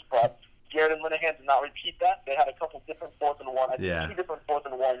atrocious, but Garrett and Linehan did not repeat that. They had a couple different 4th and 1. I think 2 different 4th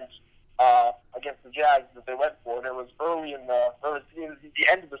and 1s against the Jags that they went for. And it was early in the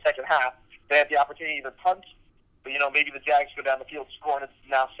end of the second half. They had the opportunity to punt, but maybe the Jags go down the field scoring. It's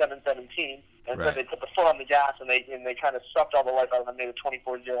now 7-17, And Right. then they put the foot on the gas, and they kind of sucked all the life out of them and made it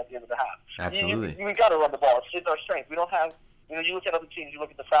 24-0 at the end of the half. Absolutely. We've got to run the ball. It's our strength. We don't have, you look at other teams, you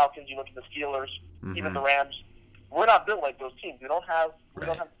look at the Falcons, you look at the Steelers, even the Rams. We're not built like those teams. We don't have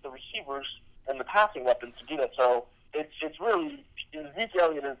the receivers and the passing weapons to do that. So it's really, Zeke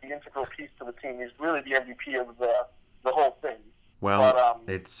Elliott is the integral piece to the team. He's really the MVP of the whole thing. Well,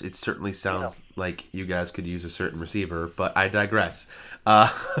 it certainly sounds like you guys could use a certain receiver, but I digress. I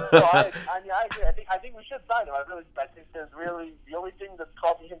agree. I think we should sign him. I think there's really the only thing that's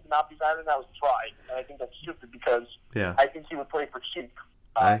causing him to not be signed now is pride, and I think that's stupid because I think he would play for cheap.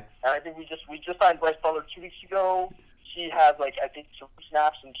 And I think we just signed Bryce Butler 2 weeks ago. He has I think 2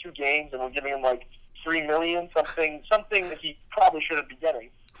 snaps in 2 games, and we're giving him $3 million, something that he probably shouldn't be getting.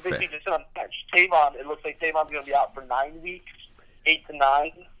 Basically, just sit on the bench. Tavon, it looks like Tavon's going to be out for 9 weeks, 8 to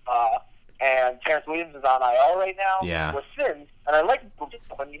 9. And Terrence Williams is on IR right now with Sims. And I like him.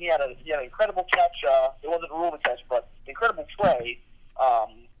 I mean, he had an incredible catch. It wasn't a rule to catch, but incredible play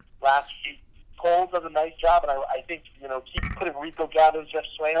last week. Cole does a nice job, and I think keep putting Rico Gathers, Jeff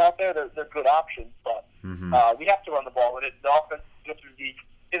Swain out there. They're good options, but we have to run the ball with it. The offense gets through Zeke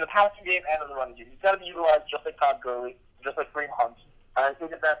in the passing game and in the running game. He's got to be utilized just like Todd Gurley, just like Kareem Hunt. And I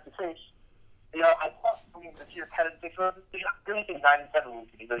think if that's the case, I thought this year 10-6. I really think 9-7 wins.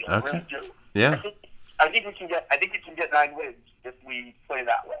 I really do. Yeah. I think we can get 9 wins if we play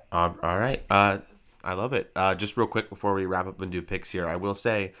that way. All right. I love it. Just real quick before we wrap up and do picks here, I will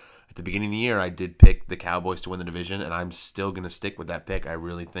say at the beginning of the year I did pick the Cowboys to win the division, and I'm still going to stick with that pick. I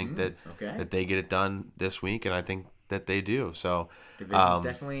really think that they get it done this week, and I think that they do. So division's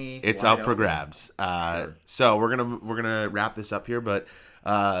definitely it's out for grabs. Sure. So we're gonna wrap this up here, but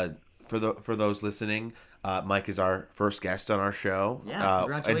for those listening, Mike is our first guest on our show. Yeah,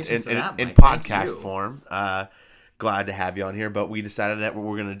 congratulations in Mike. podcast form. Glad to have you on here, but we decided that what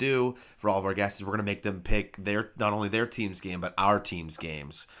we're going to do for all of our guests is we're going to make them pick not only their team's game, but our team's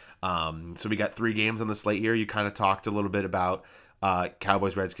games. So we got 3 games on the slate here. You kind of talked a little bit about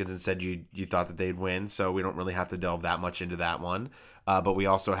Cowboys, Redskins, and said you thought that they'd win, so we don't really have to delve that much into that one. But we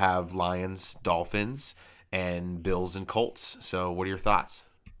also have Lions, Dolphins, and Bills and Colts. So what are your thoughts?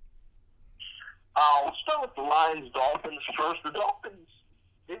 We'll start with the Lions, Dolphins first. The Dolphins,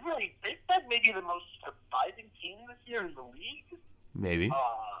 they've been maybe the most surprising team this year in the league. Maybe.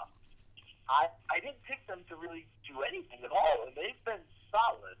 I didn't pick them to really do anything at all, and they've been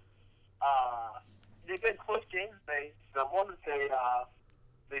solid. They've been close games. They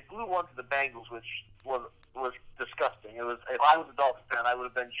blew one to the Bengals, which was disgusting. It was, if I was a Dolphins fan, I would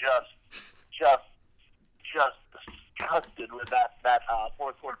have been just disgusted with that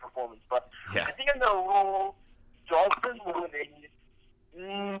fourth quarter performance. But I think I'm going to roll Dolphins winning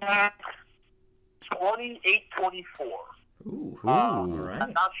 28-24. Ooh, all right.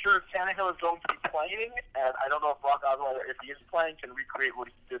 I'm not sure if Tannehill is going to be playing, and I don't know if Brock Osweiler, if he is playing, can recreate what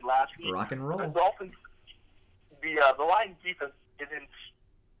he did last week. Rock and roll. The Dolphins, the Lions defense isn't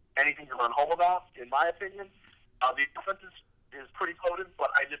anything to run home about, in my opinion. The offense is pretty potent,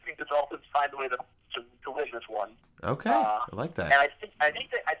 but I just think the Dolphins find a way to win this one. Okay, I like that. And I think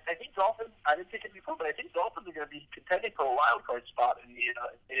Dolphins. I didn't pick it before, but I think Dolphins are going to be contending for a wild card spot in the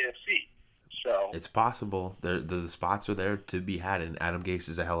AFC. So it's possible. The spots are there to be had, and Adam Gase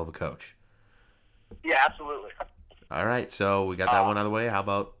is a hell of a coach. Yeah, absolutely. All right, so we got that one out of the way. How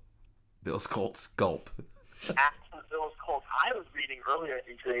about Bills Colts? Gulp. After the Bills Colts, I was reading earlier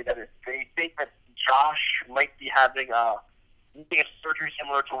today that they think that Josh might be having a surgery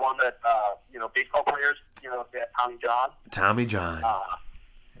similar to one that baseball players, that Tommy John. Tommy John.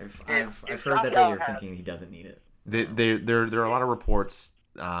 I've heard that they're thinking he doesn't need it. There are a lot of reports.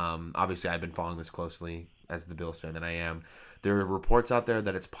 Obviously, I've been following this closely as the Bills fan, and I am. There are reports out there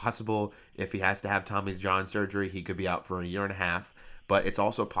that it's possible if he has to have Tommy John surgery, he could be out for a year and a half. But it's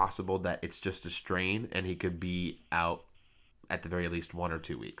also possible that it's just a strain, and he could be out at the very least 1 or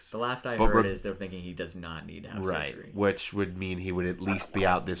 2 weeks. The last I heard is they're thinking he does not need to have surgery. Right, which would mean he would at least be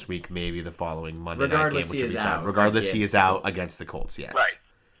out this week, maybe the following Monday night game, which would be out. Regardless, he is out against the Colts, yes. Right.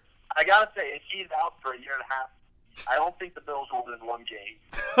 I got to say, if he's out for a year and a half, I don't think the Bills will win one game.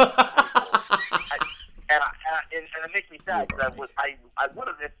 And it makes me sad because I would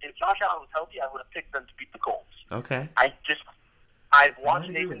have, if Josh Allen was healthy, I would have picked them to beat the Colts. Okay. I've watched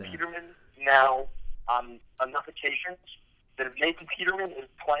Nathan Peterman now on enough occasions that if Nathan Peterman is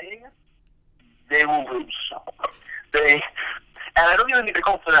playing, they will lose. And I don't even think the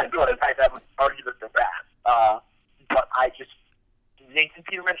Colts are that good. In fact, I would argue that they're bad. But Nathan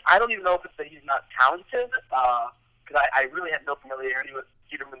Peterman, I don't even know if it's that he's not talented, because I really had no familiarity with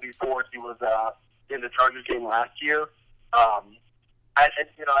Peterman before he was in the Chargers game last year. I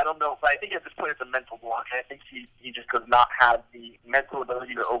don't know, but I think at this point it's a mental block. I think he just does not have the mental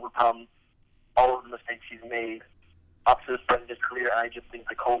ability to overcome all of the mistakes he's made up to this point in his career. And I just think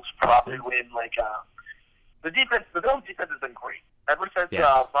the Colts probably win. The defense, the Bills' defense has been great ever since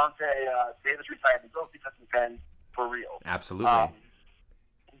Vontae Davis retired. The Bills' defense has been for real. Absolutely.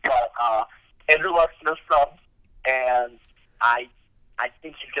 But Andrew Luck's no scrub, and I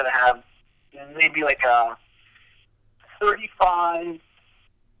think he's gonna have maybe like a 35-17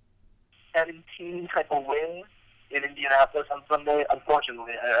 type of win in Indianapolis on Sunday.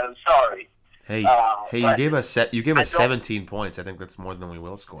 Unfortunately, I'm sorry. Hey, you gave us 17 points. I think that's more than we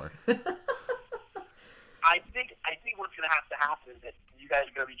will score. I think what's going to happen is that you guys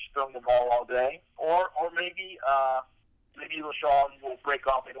are going to be just throwing the ball all day, or maybe LaShawn will break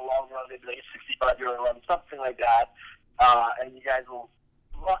off like a long run, maybe like a 65-yard run, something like that, and you guys will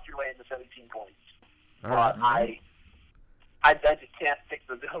lock your way into 17 points. But I just can't pick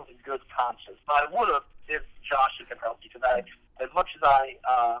the Bills in good conscience. But I would have if Josh had been healthy, because as much as I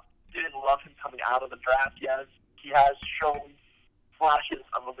didn't love him coming out of the draft, he has shown flashes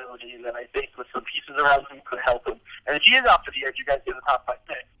of ability that I think with some pieces around him could help him. And if he is out for the year, you guys get a top 5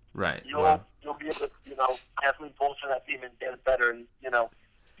 pick. Right. You'll be able to, definitely bolster that team and get it better. And,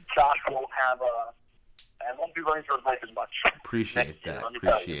 Josh won't be running for his life as much. Appreciate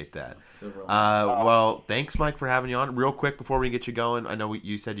that. Well, thanks, Mike, for having you on. Real quick before we get you going, I know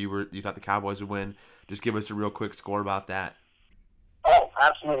you said you thought the Cowboys would win. Just give us a real quick score about that. Oh,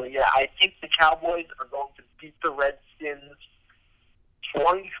 absolutely, yeah. I think the Cowboys are going to beat the Redskins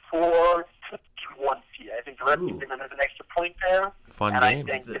 24-20. I think the Redskins are going to have an extra point there. Fun game.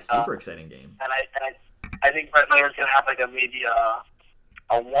 It's a super exciting game. And I think Brett Maher's going to have maybe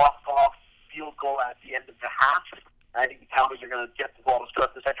a walk-off field goal at the end of the half. I think the Cowboys are going to get the ball to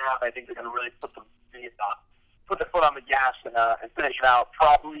start the second half. I think they're going to really put the foot on the gas and finish it out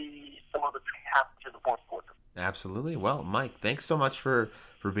probably somewhere between half to the fourth quarter. Absolutely. Well, Mike, thanks so much for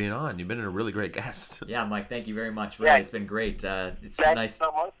being on. You've been a really great guest. Yeah, Mike, thank you very much. Really, it's been great. It's Thanks nice.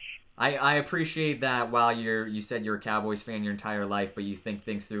 so much. I appreciate that while you said you're a Cowboys fan your entire life, but you think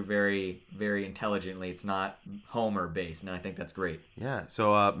things through very, very intelligently. It's not Homer based, and I think that's great. Yeah.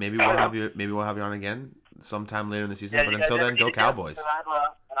 So maybe we'll have you on again sometime later in the season. But until then, go Cowboys. And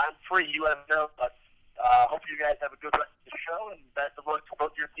I'm free. You let me know. But hope you guys have a good rest of the show, and best of luck to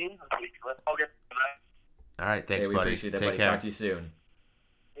both your teams this week. Let's all get tonight. All right. Thanks, we buddy. Appreciate that, Take buddy. care. Talk to you soon.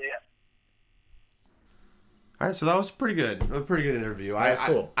 Yeah. All right, so that was pretty good. A pretty good interview. That was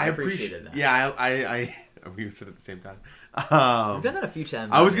cool. I appreciated that. Yeah, we said at the same time. We've done that a few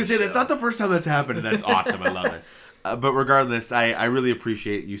times. I was gonna say that's not the first time that's happened, and that's awesome. I love it. But regardless, I really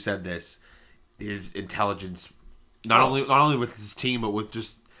appreciate you said this. His intelligence, not only with his team, but with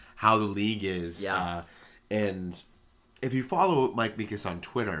just how the league is. Yeah. And if you follow Mike Nikas on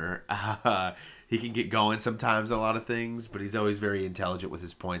Twitter, he can get going sometimes on a lot of things, but he's always very intelligent with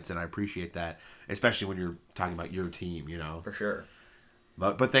his points, and I appreciate that, especially when you're talking about your team, For sure.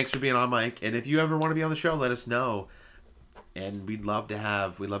 But thanks for being on, Mike. And if you ever want to be on the show, let us know. And we'd love to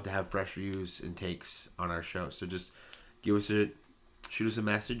have fresh views and takes on our show. So just shoot us a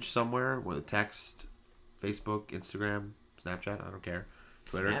message somewhere with a text, Facebook, Instagram, Snapchat, I don't care.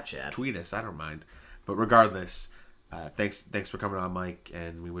 Twitter. Snapchat. Tweet us, I don't mind. But regardless, thanks for coming on, Mike,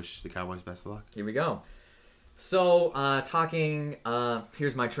 and we wish the Cowboys best of luck. Here we go. So,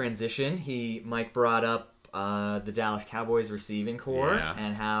 here's my transition. Mike brought up the Dallas Cowboys receiving core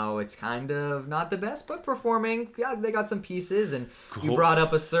and how it's kind of not the best, but performing. Yeah, they got some pieces, and you brought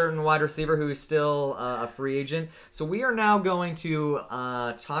up a certain wide receiver who is still a free agent. So we are now going to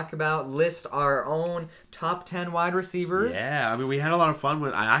list our own top 10 wide receivers. Yeah, I mean, we had a lot of fun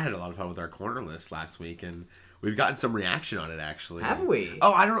I had a lot of fun with our corner list last week, and we've gotten some reaction on it, actually. Have we?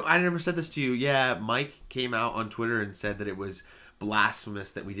 Oh, I never said this to you. Yeah, Mike came out on Twitter and said that it was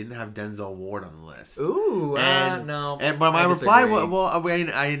blasphemous that we didn't have Denzel Ward on the list. Ooh, no. But my reply,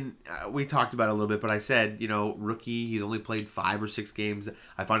 we talked about it a little bit, but I said, rookie, he's only played 5 or 6 games.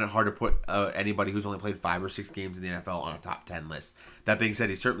 I find it hard to put anybody who's only played 5 or 6 games in the NFL on a top 10 list. That being said,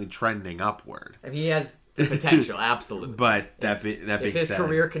 he's certainly trending upward. I mean, he has the potential, absolutely. But if his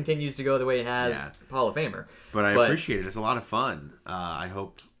career continues to go the way it has, Hall of Famer. But I appreciate it. It's a lot of fun. I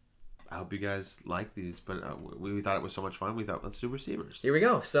hope you guys like these, but we thought it was so much fun. We thought, let's do receivers. Here we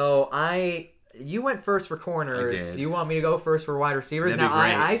go. So you went first for corners. I did. Do you want me to go first for wide receivers? That'd be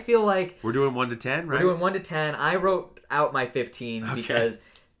great. I feel like we're doing 1 to 10, right? We're doing 1 to 10. I wrote out my 15 because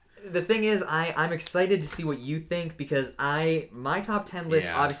the thing is, I'm excited to see what you think, because my top 10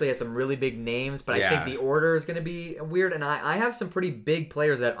 list obviously has some really big names, but I think the order is going to be weird, and I have some pretty big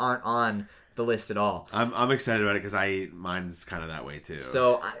players that aren't on the list at all. I'm excited about it because mine's kind of that way too.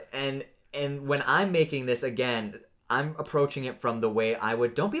 So and when I'm making this again, I'm approaching it from the way I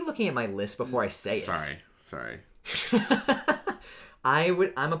would. Don't be looking at my list before I say it. Sorry.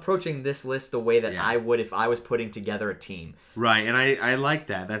 I'm approaching this list the way that I would if I was putting together a team. Right, and I like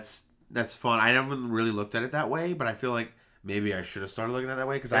that. That's fun. I haven't really looked at it that way, but I feel like maybe I should have started looking at it that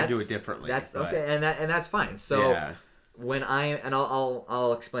way because I do it differently. That's okay, and that's fine. So when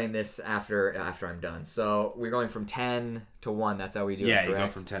I'll explain this after I'm done. So we're going from 10 to 1. That's how we do it. Yeah, correct? You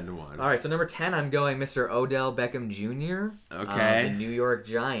go from 10 to 1. All right. So number 10, I'm going Mr. Odell Beckham Jr. Okay. The New York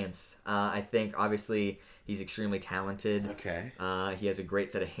Giants. I think obviously he's extremely talented. Okay. He has a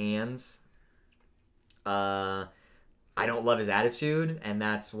great set of hands. I don't love his attitude, and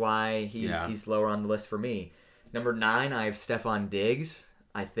that's why he's lower on the list for me. Number 9, I have Stephon Diggs.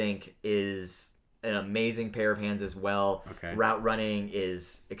 I think is an amazing pair of hands as well. Okay. Route running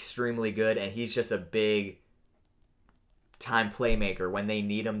is extremely good, and he's just a big time playmaker. When they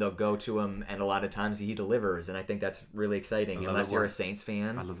need him, they'll go to him, and a lot of times he delivers, and I think that's really exciting, unless you're a Saints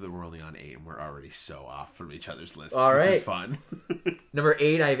fan. I love that we're only on 8, and we're already so off from each other's list. All right. This is fun. Number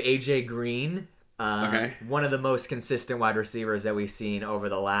 8, I have AJ Green. Okay. One of the most consistent wide receivers that we've seen over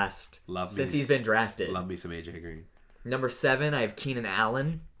the last... since he's been drafted. Love me some AJ Green. Number 7, I have Keenan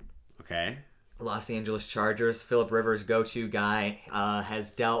Allen. Okay. Los Angeles Chargers. Phillip Rivers' go-to guy,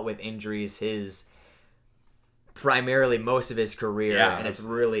 has dealt with injuries primarily most of his career, and it's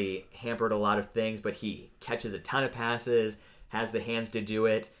really hampered a lot of things, but he catches a ton of passes, has the hands to do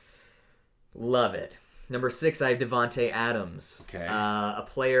it. Love it. Number 6, I have Devontae Adams. Okay. A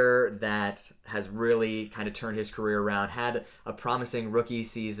player that has really kind of turned his career around, had a promising rookie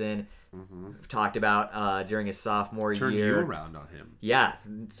season. We've talked about during his sophomore year. Turned you around on him. Yeah,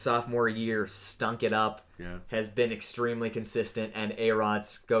 sophomore year, stunk it up. Yeah. Has been extremely consistent, and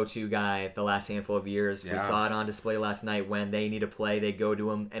A-Rod's go-to guy the last handful of years. Yeah. We saw it on display last night. When they need a play, they go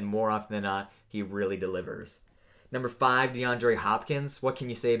to him, and more often than not, he really delivers. Number 5, DeAndre Hopkins. What can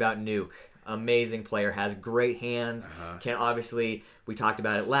you say about Nuke? Amazing player, has great hands. Can obviously, we talked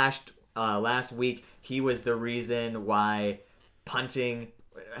about it last week. He was the reason why punting.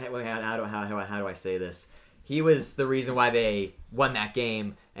 How do I say this? He was the reason why they won that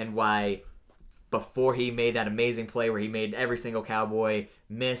game, and why before he made that amazing play where he made every single Cowboy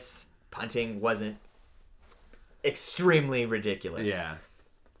miss, punting wasn't extremely ridiculous. Yeah.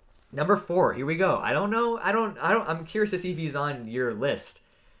 Number 4, here we go. I don't know. I'm curious to see if he's on your list.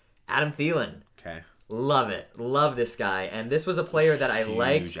 Adam Thielen. Okay. Love it. Love this guy. And this was a player that I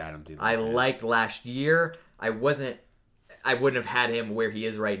liked. Adam Thielen. I liked last year. I wouldn't have had him where he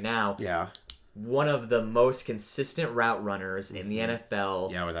is right now. Yeah. One of the most consistent route runners in the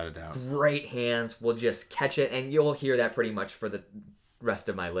NFL. Yeah, without a doubt. Great hands. Will just catch it. And you'll hear that pretty much for the rest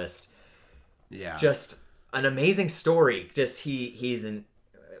of my list. Yeah. Just an amazing story. Just he's an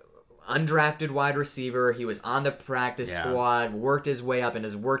undrafted wide receiver. He was on the practice squad, worked his way up, and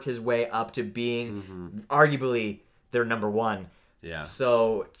has worked his way up to being arguably their number 1. Yeah.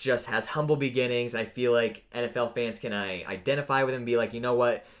 So just has humble beginnings. I feel like NFL fans can identify with him and be like, you know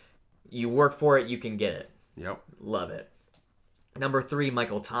what? You work for it, you can get it. Yep. Love it. Number 3,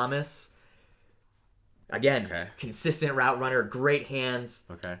 Michael Thomas. Again, consistent route runner, great hands.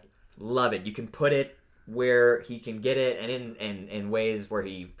 Okay. Love it. You can put it where he can get it, and in ways where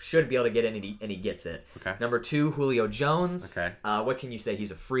he should be able to get it, and he gets it. Okay. Number 2, Julio Jones. Okay. What can you say?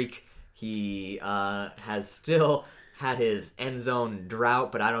 He's a freak. He has still had his end zone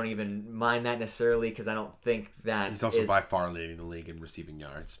drought, but I don't even mind that necessarily because I don't think that he's also by far leading the league in receiving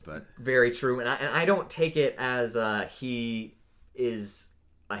yards. But very true, and I don't take it as he is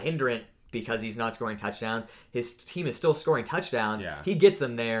a hindrance because he's not scoring touchdowns. His team is still scoring touchdowns. Yeah. He gets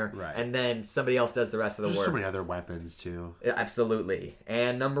them there, right, and then somebody else does the rest of the There's work. so many other weapons, too. Absolutely.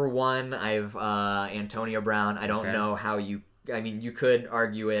 And number 1, I have Antonio Brown. I don't know how you... I mean, you could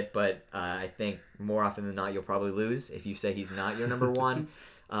argue it, but I think more often than not, you'll probably lose if you say he's not your number 1.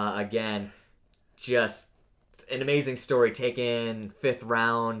 Again, just an amazing story. Taken 5th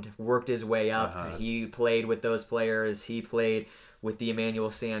round, worked his way up. He played with those players. He played with the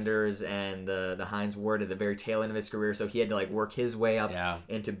Emmanuel Sanders and the Hines Ward at the very tail end of his career, so he had to work his way up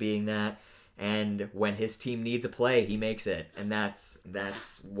into being that. And when his team needs a play, he makes it, and that's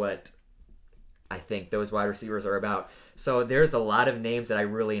what I think those wide receivers are about. So there's a lot of names that I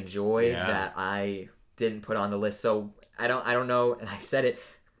really enjoy that I didn't put on the list. So I don't know, and I said it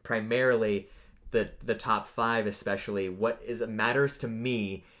primarily the top 5 especially. What matters to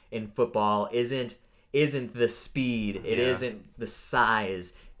me in football isn't the speed, it isn't the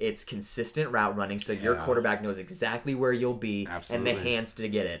size, it's consistent route running, so your quarterback knows exactly where you'll be and the hands to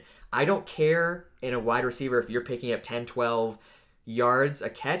get it. I don't care in a wide receiver if you're picking up 10, 12 yards a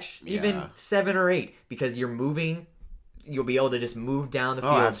catch, even 7 or 8, because you're moving. You'll be able to just move down the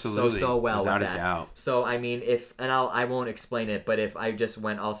field so well without with that. a doubt. So I mean, I won't explain it, but if I just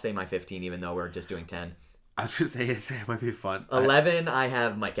went, I'll say my 15, even though we're just doing 10. I was just saying it might be fun. 11, I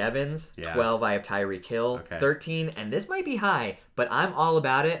have Mike Evans. 12, I have Tyreek Hill. Okay. 13, and this might be high, but I'm all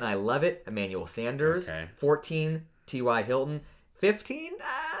about it, and I love it, Emmanuel Sanders. Okay. 14, T.Y. Hilton. 15,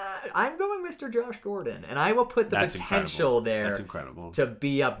 I'm going Mr. Josh Gordon, and I will put the potential there. That's incredible. To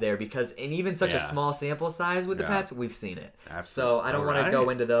be up there, because in even such a small sample size with the Pats, we've seen it. Absolutely. So I don't want to go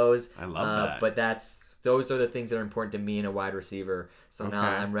into those. I love that. But those are the things that are important to me in a wide receiver. So now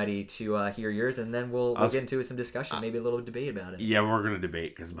I'm ready to hear yours, and then we'll get into some discussion, maybe a little debate about it. Yeah, we're going to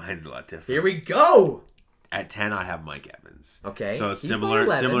debate because mine's a lot different. Here we go! At 10, I have Mike Evans. Okay. So similar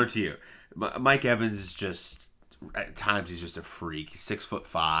to you. Mike Evans is just, at times, he's just a freak. He's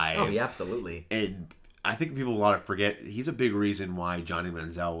 6'5". Oh, yeah, absolutely. And I think people a lot of forget, he's a big reason why Johnny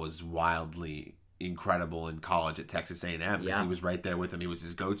Manziel was wildly incredible in college at Texas A&M, because he was right there with him. He was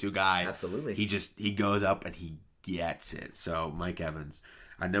his go-to guy. Absolutely. He goes up and he gets it. So Mike Evans.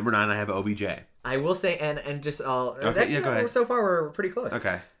 At number 9, I have OBJ. I will say, and just go ahead. So far, we're pretty close.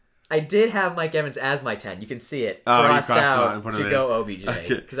 Okay. I did have Mike Evans as my 10. You can see it crossed out to go OBJ,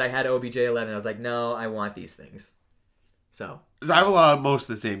 because I had OBJ 11. I was like, no, I want these things. So I have most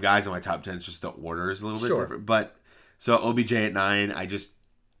of the same guys in my top 10. It's just the order is a little bit different. But so OBJ at 9,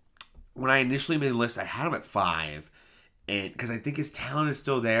 when I initially made the list, I had him at 5, and because I think his talent is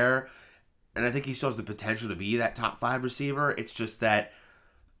still there, and I think he still has the potential to be that top 5 receiver. It's just that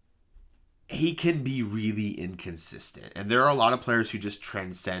he can be really inconsistent, and there are a lot of players who just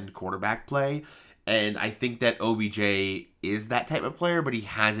transcend quarterback play, and I think that OBJ is that type of player, but he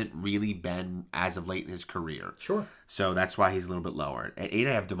hasn't really been as of late in his career. Sure. So that's why he's a little bit lower. At 8,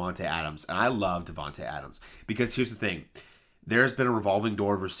 I have Davante Adams, and I love Davante Adams because here's the thing. There's been a revolving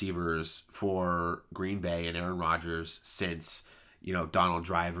door of receivers for Green Bay and Aaron Rodgers since, Donald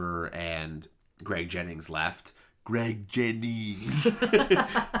Driver and Greg Jennings left. Greg Jennings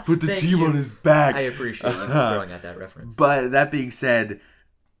put the team on his back. I appreciate you throwing out that reference. But that being said,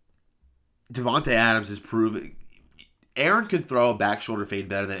 Davante Adams has proven Aaron could throw a back shoulder fade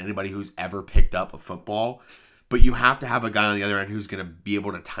better than anybody who's ever picked up a football. But you have to have a guy on the other end who's going to be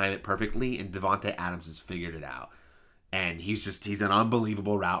able to time it perfectly, and Davante Adams has figured it out. And he's an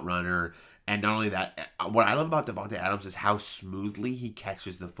unbelievable route runner. And not only that, what I love about Davante Adams is how smoothly he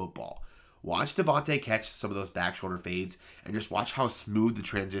catches the football. Watch Davante catch some of those back shoulder fades, and just watch how smooth the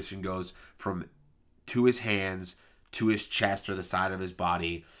transition goes from to his hands, to his chest or the side of his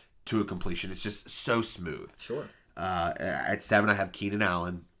body, to a completion. It's just so smooth. Sure. At 7, I have Keenan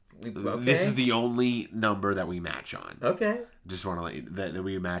Allen. Okay. This is the only number that we match on. Okay. Just want to let you that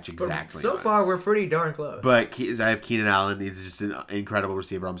we match exactly. But so far, we're pretty darn close. But I have Keenan Allen. He's just an incredible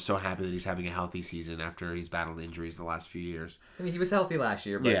receiver. I'm so happy that he's having a healthy season after he's battled injuries the last few years. I mean, he was healthy last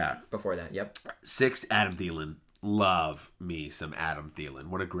year, but before that, yep. 6, Adam Thielen. Love me some Adam Thielen.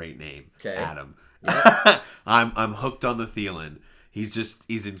 What a great name, okay. Adam. Yep. I'm hooked on the Thielen.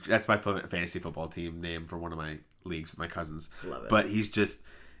 That's my fantasy football team name for one of my leagues with my cousins. Love it. But he's just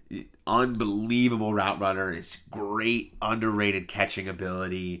unbelievable route runner. It's great underrated catching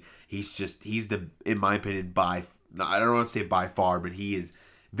ability. He's in my opinion, I don't want to say by far, but he is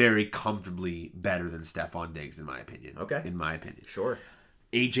very comfortably better than Stephon Diggs in my opinion. Okay. In my opinion. Sure.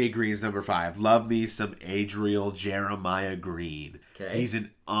 AJ Green's number 5. Love me some Adriel Jeremiah Green. Okay. He's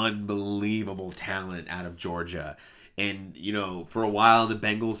an unbelievable talent out of Georgia. And, for a while, the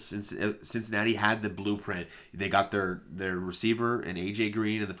Bengals, Cincinnati had the blueprint. They got their receiver and A.J.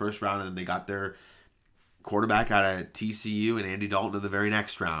 Green in the first round, and then they got their quarterback out of TCU and Andy Dalton in the very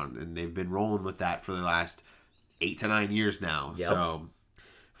next round. And they've been rolling with that for the last 8 to 9 years now. Yep. So,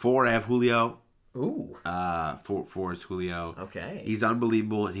 4, I have Julio. Ooh. 4 is Julio. Okay. He's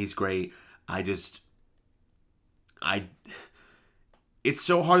unbelievable, and he's great. It's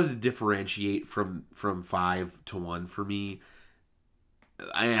so hard to differentiate from 5 to 1 for me.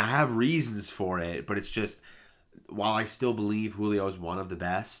 I have reasons for it, but it's just, while I still believe Julio is one of the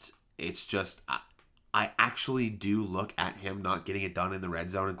best, it's just, I actually do look at him not getting it done in the red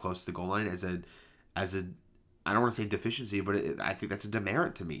zone and close to the goal line as a I don't want to say deficiency, but I think that's a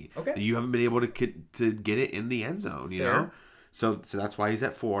demerit to me. Okay. You haven't been able to get it in the end zone, you know? So that's why he's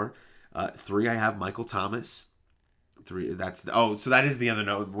at 4. 3, I have Michael Thomas. 3, so that is the other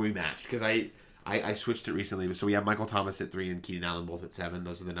note we matched, because I switched it recently. So we have Michael Thomas at 3 and Keenan Allen both at 7.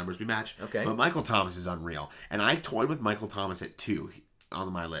 Those are the numbers we match. Okay. But Michael Thomas is unreal. And I toyed with Michael Thomas at 2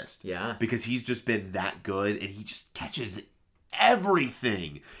 on my list. Yeah. Because he's just been that good, and he just catches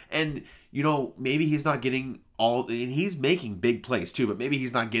everything. And, maybe he's not getting and he's making big plays too, but maybe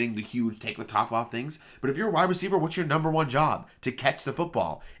he's not getting the huge take the top off things. But if you're a wide receiver, what's your number one job? To catch the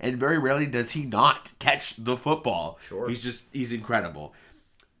football. And very rarely does he not catch the football. Sure. He's incredible.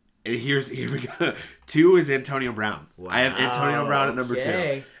 And here we go. 2 is Antonio Brown. Wow. I have Antonio Brown at number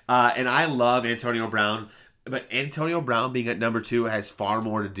 2. And I love Antonio Brown. But Antonio Brown being at number 2 has far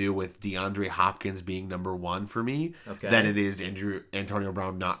more to do with DeAndre Hopkins being number 1 for me than it is Antonio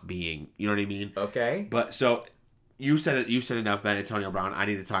Brown not being. You know what I mean? Okay. But so you said enough about Antonio Brown. I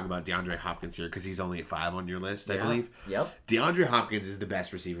need to talk about DeAndre Hopkins here because he's only at 5 on your list, I believe. Yep. DeAndre Hopkins is the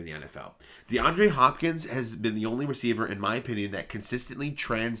best receiver in the NFL. DeAndre Hopkins has been the only receiver, in my opinion, that consistently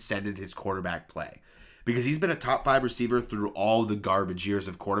transcended his quarterback play. Because he's been a top 5 receiver through all the garbage years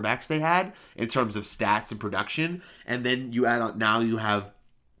of quarterbacks they had in terms of stats and production. And then you add on, now you have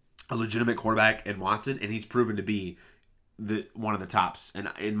a legitimate quarterback in Watson, and he's proven to be one of the tops, and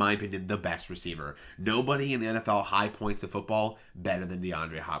in my opinion, the best receiver. Nobody in the NFL high points of football better than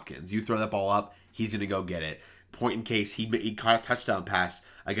DeAndre Hopkins. You throw that ball up, he's going to go get it. Point in case, he caught a touchdown pass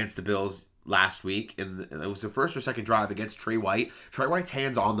against the Bills last week, and it was the first or second drive against Trey White. Trey White's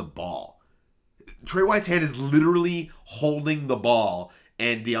hand's on the ball. Trey White's hand is literally holding the ball,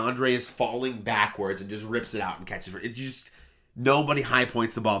 and DeAndre is falling backwards and just rips it out and catches it. It's just nobody high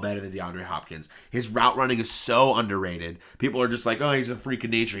points the ball better than DeAndre Hopkins. His route running is so underrated. People are just like, oh, he's a freak of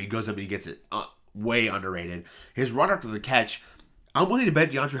nature. He goes up and he gets it. Way underrated. His run after the catch, I'm willing to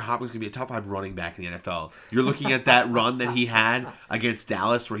bet DeAndre Hopkins is going to be a top 5 running back in the NFL. You're looking at that run that he had against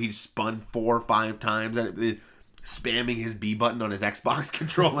Dallas where he spun 4 or 5 times and spamming his B button on his Xbox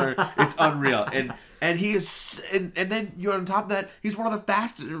controller. It's unreal. And he is, and then you're on top of that, he's one of the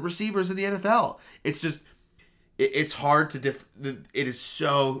fastest receivers in the NFL. It's just, it's hard to it is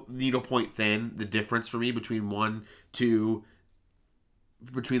so needle point thin, the difference for me between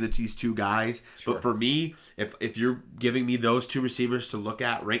these 2 guys. Sure. But for me, if you're giving me those 2 receivers to look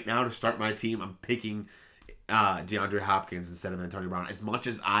at right now to start my team, I'm picking DeAndre Hopkins instead of Antonio Brown. As much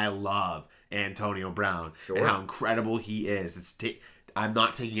as I love Antonio Brown and how incredible he is, I'm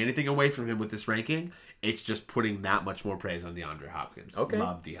not taking anything away from him with this ranking. It's just putting that much more praise on DeAndre Hopkins. Okay.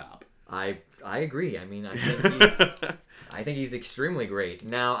 Love D-Hop. I agree. I mean, I think he's extremely great.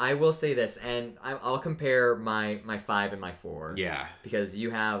 Now, I will say this, and I'll compare my 5 and my 4. Yeah. Because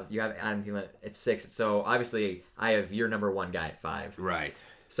you have Adam Thielen at 6. So obviously, I have your number 1 guy at 5. Right.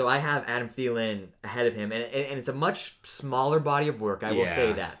 So I have Adam Thielen ahead of him, and it's a much smaller body of work. I will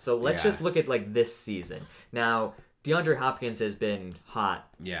say that. So let's just look at like this season. Now, DeAndre Hopkins has been hot,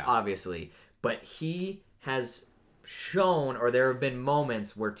 obviously, but he has shown, or there have been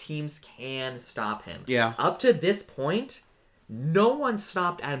moments where teams can stop him. Yeah. Up to this point, no one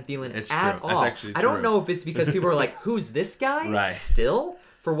stopped Adam Thielen at all. That's actually I don't know if it's because people are like, "Who's this guy?" Right. Still,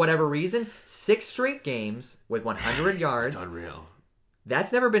 for whatever reason, 6 straight games with 100 yards. It's unreal.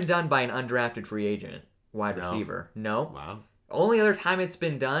 That's never been done by an undrafted free agent wide receiver. No. Wow. Only other time it's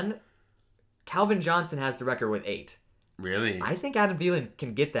been done, Calvin Johnson has the record with 8. Really? I think Adam Thielen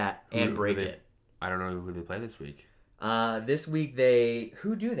can get that and break it. I don't know who they play this week. This week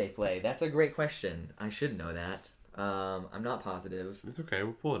who do they play? That's a great question. I should know that. I'm not positive. It's okay.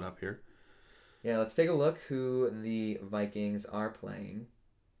 We'll pull it up here. Yeah, let's take a look who the Vikings are playing.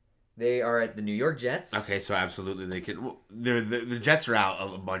 They are at the New York Jets. Okay, so absolutely they can. Well, the Jets are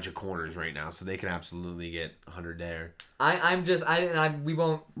out a bunch of corners right now, so they can absolutely get 100 there. We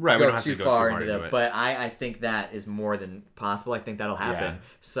won't go too far into that, but I think that is more than possible. I think that'll happen. Yeah.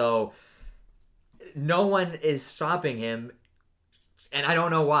 So no one is stopping him, and I don't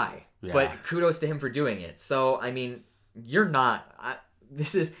know why. Yeah. But kudos to him for doing it. So I mean, you're not. We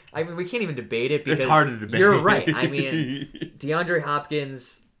can't even debate it because it's hard to debate. You're right. I mean, DeAndre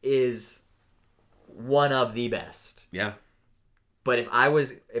Hopkins is one of the best. Yeah. But if I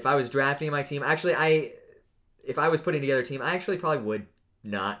was drafting my team, if I was putting together a team, I actually probably would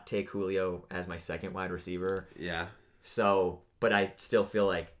not take Julio as my second wide receiver. Yeah. So, but I still feel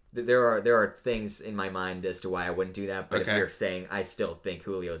like there are things in my mind as to why I wouldn't do that. But if you're saying, I still think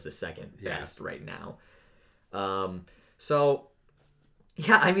Julio is the second best right now. So.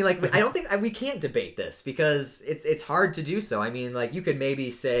 Yeah, I mean, like, I don't think we can't debate this because it's hard to do so. I mean, like, you could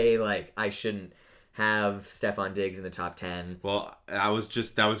maybe say, like, I shouldn't have Stephon Diggs in the top 10. Well, that was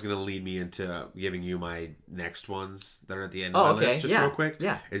going to lead me into giving you my next ones that are at the end of my list, just real quick.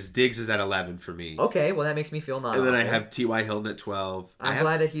 Yeah. Is Diggs is at 11 for me. Okay, well that makes me feel not. And then I have T.Y. Hilton at 12. I'm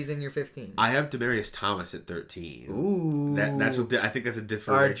glad that he's in your 15. I have Demaryius Thomas at 13. Ooh. That's what I think that's a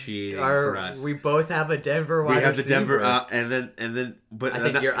differentiating for us. We both have a Denver wide receiver. We have the Denver, but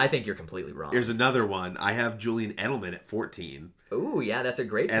I think you're completely wrong. Here's another one. I have Julian Edelman at 14. Ooh, yeah, that's a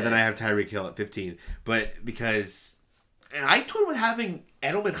great pick. And then I have Tyreek Hill at 15. But because... And I toyed with having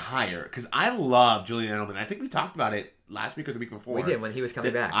Edelman higher because I love Julian Edelman. I think we talked about it last week or the week before. We did when he was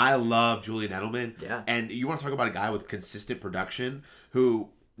coming back. I love Julian Edelman. Yeah. And you want to talk about a guy with consistent production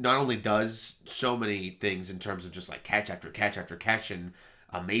who not only does so many things in terms of just like catch after catch after catch and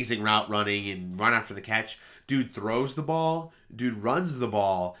amazing route running and run after the catch. Dude throws the ball. Dude runs the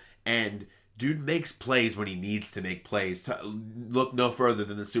ball. And... dude makes plays when he needs to make plays. Look no further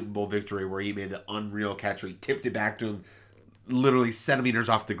than the Super Bowl victory where he made the unreal catch where he tipped it back to him literally centimeters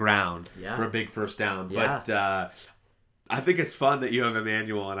off the ground for a big first down. Yeah. But I think it's fun that you have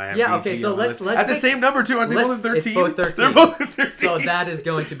Emmanuel and I have DT okay, so let's at the same number too. Aren't they both at 13? It's both 13. They're both at 13. So that is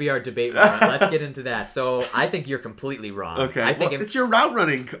going to be our debate moment. Let's get into that. So I think you're completely wrong. Okay. I think it's your route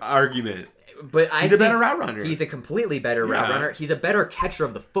running argument. But he's a better route runner. He's a completely better route runner. He's a better catcher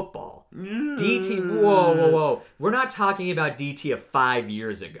of the football. DT, whoa. We're not talking about DT of 5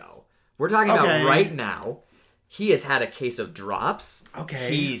 years ago. We're talking about right now. He has had a case of drops.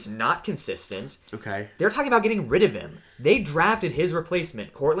 Okay. He's not consistent. Okay. They're talking about getting rid of him. They drafted his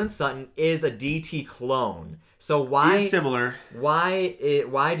replacement. Cortland Sutton is a DT clone. So why... He's similar. Why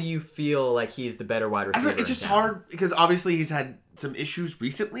do you feel like he's the better wide receiver? It's just hard because obviously he's had some issues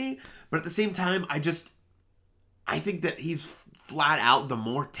recently, but at the same time, I think that he's flat out the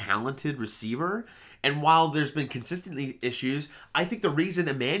more talented receiver. And while there's been consistently issues, I think the reason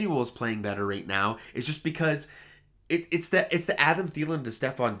Emmanuel is playing better right now is just because it's the Adam Thielen to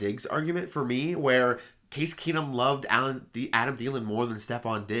Stephon Diggs argument for me, where Case Keenum loved Adam Thielen more than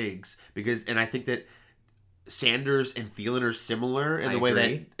Stephon Diggs and I think that Sanders and Thielen are similar in the way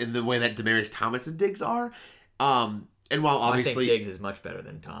that Demaryius Thomas and Diggs are. And while obviously I think Diggs is much better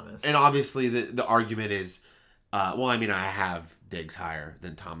than Thomas. And obviously the argument is, I have Diggs higher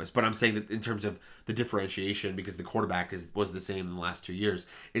than Thomas, but I'm saying that in terms of the differentiation, because the quarterback was the same in the last 2 years,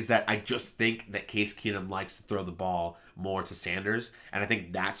 is that I just think that Case Keenum likes to throw the ball more to Sanders, and I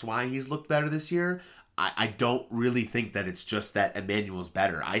think that's why he's looked better this year. I don't really think that it's just that Emmanuel's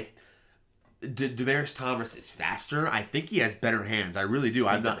better. Demaryius Thomas is faster. I think he has better hands. I really do.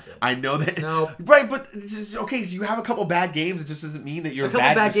 I know that. No. Right, but it's just, okay, so you have a couple bad games. It just doesn't mean that you're a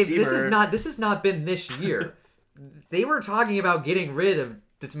bad receiver. Games. This has not been this year. They were talking about getting rid of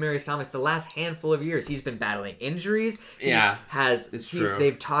Demaryius Thomas the last handful of years. He's been battling injuries. It's true.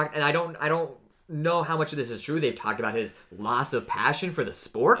 They've talked, and I don't know how much of this is true. They've talked about his loss of passion for the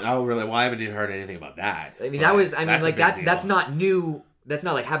sport. Oh, really? Well, I haven't even heard anything about that. I mean, that's not new. That's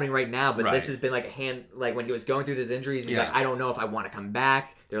not like happening right now, but this has been like when he was going through his injuries, he's like, I don't know if I want to come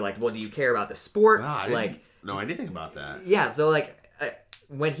back. They're like, well, do you care about the sport? Wow, I didn't know anything about that. Yeah, so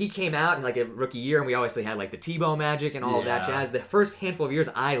when he came out like a rookie year, and we obviously had like the Tebow magic and all of that jazz. The first handful of years,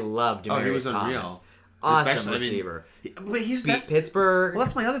 I loved Demaryius he was Thomas. Unreal. Awesome receiver. But beat Pittsburgh. Well,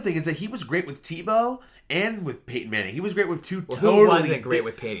 that's my other thing is that he was great with Tebow and with Peyton Manning. He was great with two who wasn't great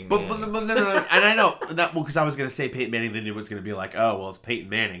with Peyton Manning? But no. And I know that because I was going to say Peyton Manning, then it was going to be like, oh, well, it's Peyton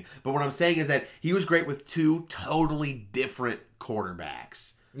Manning. But what I'm saying is that he was great with two totally different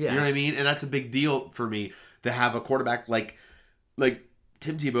quarterbacks. Yes. You know what I mean? And that's a big deal for me to have a quarterback like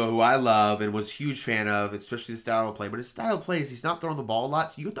Tim Tebow, who I love and was a huge fan of, especially the style of play. But his style of play is he's not throwing the ball a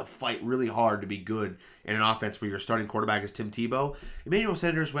lot, so you have to fight really hard to be good in an offense where your starting quarterback is Tim Tebow. Emmanuel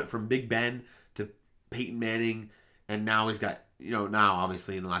Sanders went from Big Ben to Peyton Manning, and now he's got, now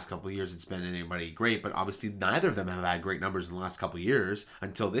obviously in the last couple of years it's been anybody great, but obviously neither of them have had great numbers in the last couple of years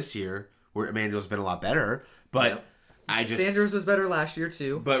until this year, where Emmanuel's been a lot better. But Sanders was better last year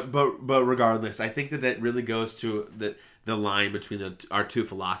too. But regardless, I think that really goes to the line between our two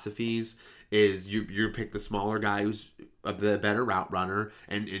philosophies is you pick the smaller guy who's the better route runner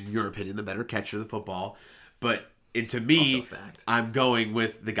and, in your opinion, the better catcher of the football. But to me, I'm going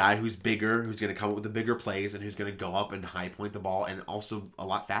with the guy who's bigger, who's going to come up with the bigger plays, and who's going to go up and high point the ball, and also a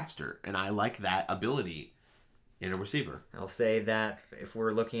lot faster. And I like that ability in a receiver. I'll say that if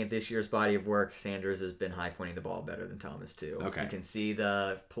we're looking at this year's body of work, Sanders has been high pointing the ball better than Thomas too. Okay. You can see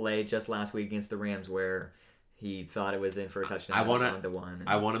the play just last week against the Rams where he thought it was in for a touchdown. I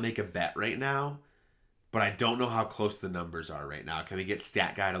want to make a bet right now, but I don't know how close the numbers are right now. Can we get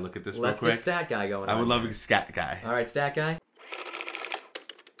Stat Guy to look at this real quick? Let's get Stat Guy going. I would love to get Stat Guy. All right, Stat Guy.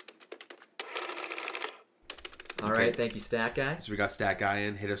 All right, thank you, Stat Guy. So we got Stat Guy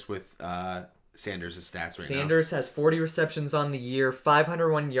in. Hit us with Sanders' stats right now. Sanders has 40 receptions on the year,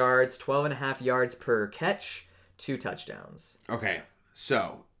 501 yards, 12.5 yards per catch, 2 touchdowns. Okay,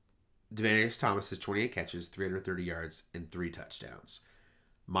 so Demaryius Thomas has 28 catches, 330 yards, and 3 touchdowns.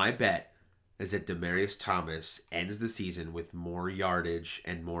 My bet is that Demaryius Thomas ends the season with more yardage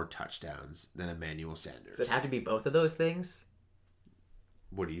and more touchdowns than Emmanuel Sanders. Does it have to be both of those things?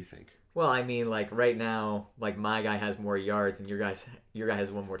 What do you think? Well, I mean, like right now, like my guy has more yards and your guy has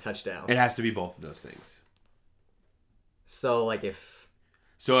one more touchdown. It has to be both of those things. So like if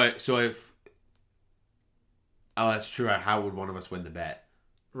that's true. How would one of us win the bet?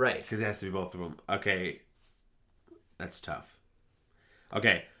 Right. Because it has to be both of them. Okay. That's tough.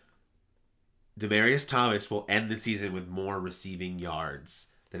 Okay. Demaryius Thomas will end the season with more receiving yards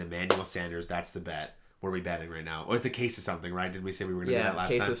than Emmanuel Sanders. That's the bet. What are we betting right now? Oh, it's a case of something, right? Did we say we were going to do that last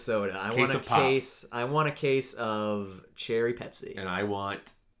time? Yeah, case of soda. I want a case of cherry Pepsi. And I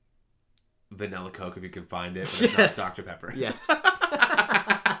want vanilla Coke if you can find it. But yes. It's not Dr. Pepper. Yes.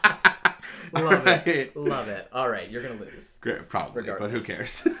 Love it. Love it. All right, you're going to lose. Great, probably, regardless. but who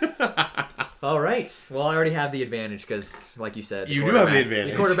cares? All right. Well, I already have the advantage because, like you said, you do have the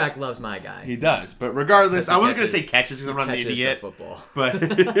advantage. The quarterback loves my guy. He does. But regardless, I wasn't going to say catches because I'm not an idiot. Football. But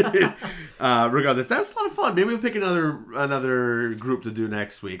regardless, that's a lot of fun. Maybe we'll pick another group to do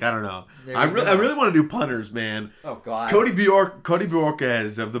next week. I don't know. I really want to do punters, man. Oh God. Cody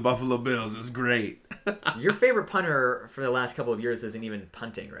Bjorquez of the Buffalo Bills is great. Your favorite punter for the last couple of years isn't even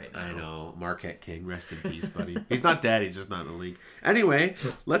punting right now. I know. Marquette King. Rest in peace, buddy. He's not dead. He's just not in the league. Anyway,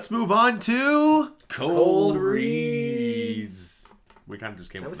 let's move on to Cold Reads. We kind of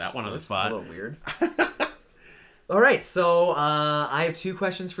just came up with that one on the spot. A little weird. All right. So I have 2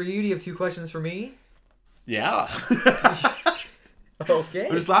 questions for you. Do you have 2 questions for me? Yeah. Okay.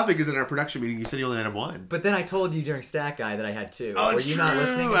 I'm just laughing because in our production meeting you said you only had 1. But then I told you during Stat Guy that I had 2. Oh, it's true. Not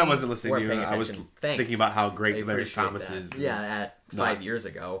listening to me? I wasn't listening to you. I was thinking about how great Demaryius Thomas that. is. Yeah, at 5 years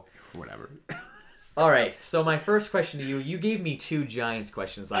ago. Whatever. All right. So my first question to you, you gave me 2 Giants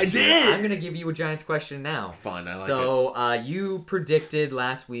questions last year. I did. I'm going to give you a Giants question now. Fun. I like it. So you predicted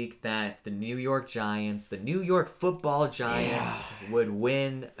last week that the New York Giants, the New York football Giants, would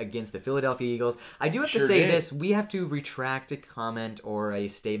win against the Philadelphia Eagles. I do have to say this. We have to retract a comment or a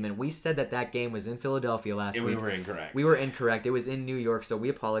statement. We said that game was in Philadelphia last week. We were incorrect. We were incorrect. It was in New York, so we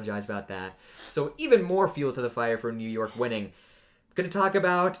apologize about that. So even more fuel to the fire for New York winning. Going to talk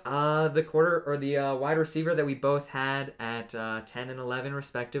about the wide receiver that we both had at 10 and 11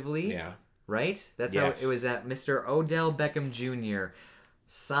 respectively. Yeah. Right? That's how it was at Mr. Odell Beckham Jr.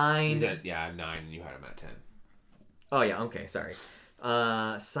 signed. He's at 9 and you had him at 10. Oh yeah, okay, sorry.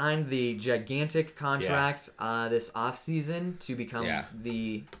 Signed the gigantic contract this offseason to become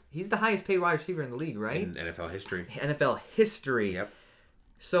he's the highest paid wide receiver in the league, right? In NFL history. NFL history. Yep.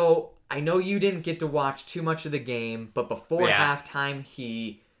 So I know you didn't get to watch too much of the game, but before halftime,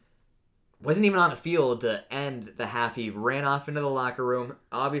 he wasn't even on the field to end the half. He ran off into the locker room.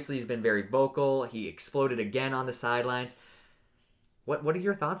 Obviously, he's been very vocal. He exploded again on the sidelines. What are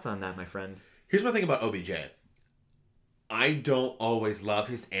your thoughts on that, my friend? Here's my thing about OBJ. I don't always love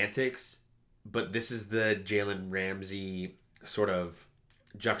his antics, but this is the Jalen Ramsey sort of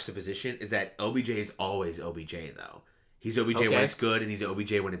juxtaposition, is that OBJ is always OBJ, though. He's OBJ when it's good, and he's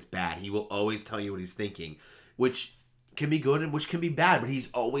OBJ when it's bad. He will always tell you what he's thinking, which can be good and which can be bad, but he's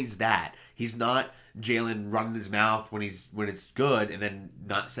always that. He's not Jalen running his mouth when it's good and then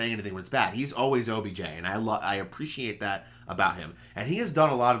not saying anything when it's bad. He's always OBJ, and I appreciate that about him. And he has done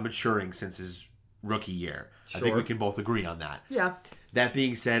a lot of maturing since his rookie year. Sure. I think we can both agree on that. Yeah. That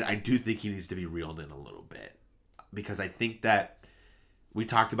being said, I do think he needs to be reeled in a little bit, because I think that we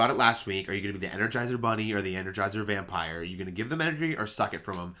talked about it last week. Are you going to be the Energizer Bunny or the Energizer Vampire? Are you going to give them energy or suck it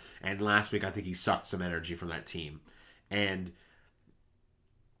from them? And last week, I think he sucked some energy from that team. And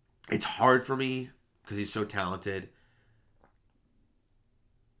it's hard for me because he's so talented.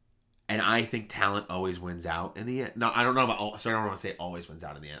 And I think talent always wins out in the end. No, I don't know about... So I don't want to say always wins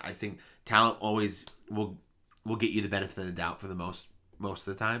out in the end. I think talent always will get you the benefit of the doubt for the most of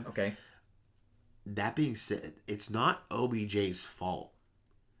the time. Okay. That being said, it's not OBJ's fault.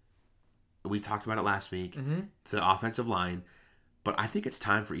 We talked about it last week. Mm-hmm. It's the offensive line. But I think it's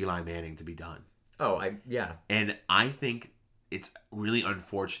time for Eli Manning to be done. Yeah. And I think it's really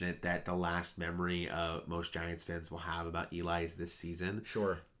unfortunate that the last memory most Giants fans will have about Eli is this season.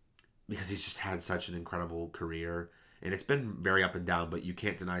 Sure. Because he's just had such an incredible career. And it's been very up and down, but you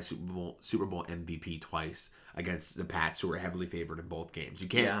can't deny Super Bowl MVP twice against the Pats, who were heavily favored in both games. You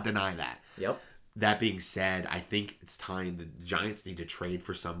can't deny that. Yep. That being said, I think it's time the Giants need to trade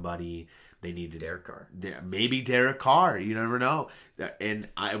for somebody. they needed Derek Carr. Maybe Derek Carr. You never know. And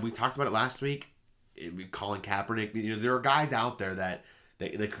we talked about it last week. Colin Kaepernick. There are guys out there that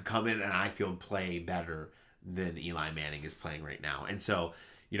they could come in and I feel play better than Eli Manning is playing right now. And so,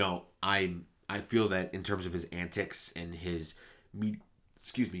 I feel that in terms of his antics and his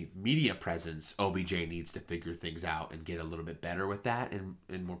media presence, OBJ needs to figure things out and get a little bit better with that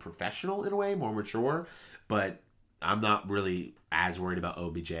and more professional in a way, more mature. But I'm not really as worried about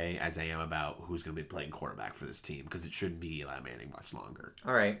OBJ as I am about who's going to be playing quarterback for this team, because it shouldn't be Eli Manning much longer.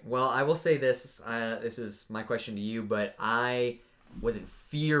 All right. Well, I will say this. This is my question to you, but I was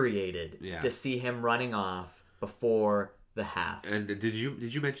infuriated to see him running off before the half. And did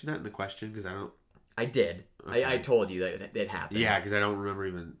you mention that in the question? Because I did. Okay. I told you that it happened. Yeah, because I don't remember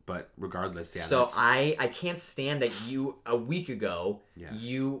even. But regardless, yeah. So I can't stand that you a week ago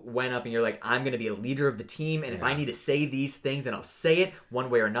you went up and you're like, I'm going to be a leader of the team, and if I need to say these things, then I'll say it one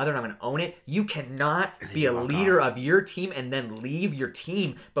way or another, and I'm going to own it. You cannot be a leader of your team and then leave your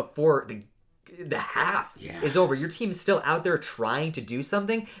team before the half is over. Your team is still out there trying to do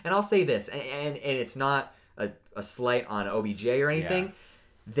something. And I'll say this, and it's not a slight on OBJ or anything. Yeah.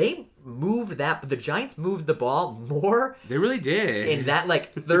 The Giants moved the ball more. They really did. In that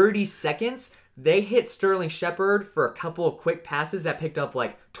 30 seconds, they hit Sterling Shepard for a couple of quick passes that picked up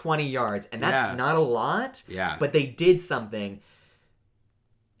 20 yards. And that's not a lot. Yeah. But they did something.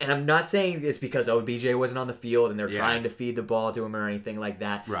 And I'm not saying it's because OBJ wasn't on the field and they're trying to feed the ball to him or anything like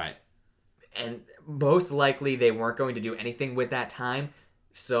that. Right. And most likely they weren't going to do anything with that time.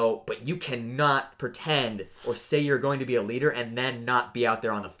 So, but you cannot pretend or say you're going to be a leader and then not be out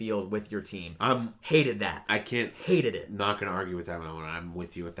there on the field with your team. Hated that. I can't. Hated it. Not going to argue with that one. I'm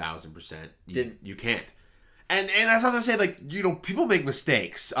with you 1,000%. You can't. And that's not to say people make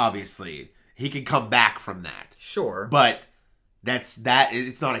mistakes. Obviously, he can come back from that. Sure. But it's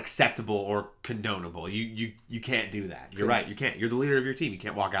not acceptable or condonable. You can't do that. You're right. You can't. You're the leader of your team. You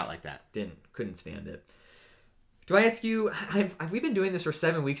can't walk out like that. Couldn't stand it. Do I ask you, have we been doing this for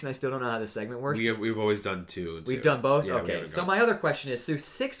 7 weeks and I still don't know how this segment works? We've always done two. We've done both? Yeah, okay. So my other question is, through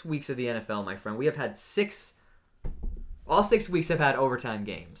 6 weeks of the NFL, my friend, we have had all 6 weeks have had overtime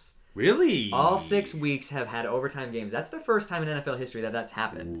games. Really? All 6 weeks have had overtime games. That's the first time in NFL history that's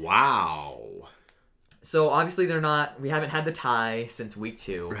happened. Wow. So obviously we haven't had the tie since week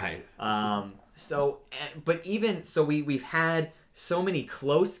 2. Right. We've had so many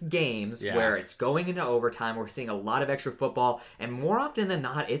close games where it's going into overtime. We're seeing a lot of extra football, and more often than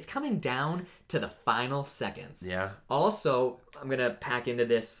not, it's coming down to the final seconds. Yeah. Also, I'm going to pack into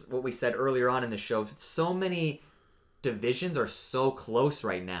this what we said earlier on in the show. So many divisions are so close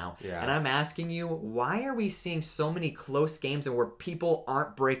right now. Yeah. And I'm asking you, why are we seeing so many close games and where people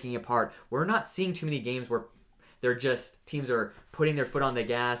aren't breaking apart? We're not seeing too many games where teams are putting their foot on the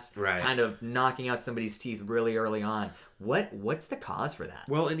gas, kind of knocking out somebody's teeth really early on. What's the cause for that?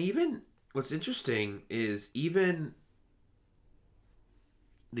 Well, and even what's interesting is even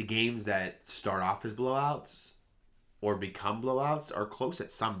the games that start off as blowouts or become blowouts are close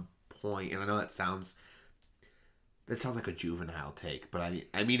at some point. And I know that sounds like a juvenile take, but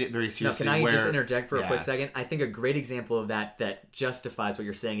I mean it very seriously. No, can I just interject for a quick second? I think a great example of that justifies what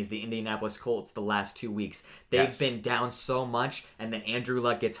you're saying is the Indianapolis Colts the last 2 weeks. They've been down so much, and then Andrew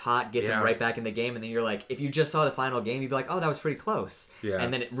Luck gets hot, gets him right back in the game, and then you're like, if you just saw the final game, you'd be like, oh, that was pretty close. Yeah.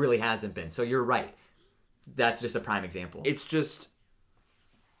 And then it really hasn't been. So you're right. That's just a prime example. It's just,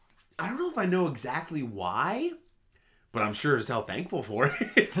 I don't know if I know exactly why, but I'm sure as hell thankful for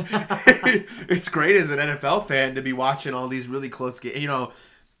it. It's great as an NFL fan to be watching all these really close games.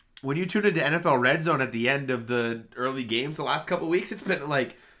 When you tune into NFL Red Zone at the end of the early games the last couple of weeks, it's been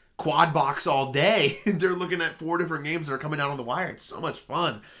like quad box all day. They're looking at 4 different games that are coming down on the wire. It's so much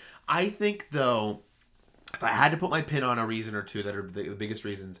fun. I think, though, if I had to put my pin on a reason or two that are the biggest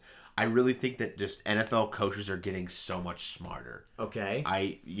reasons, I really think that just NFL coaches are getting so much smarter.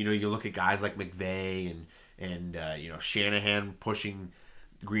 Okay. You look at guys like McVay and Shanahan pushing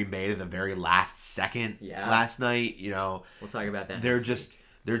Green Bay to the very last second last night. We'll talk about that.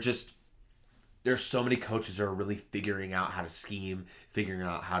 There's so many coaches that are really figuring out how to scheme, figuring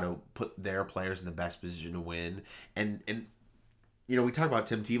out how to put their players in the best position to win. And we talked about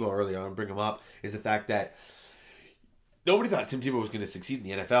Tim Tebow earlier on, bring him up, is the fact that nobody thought Tim Tebow was going to succeed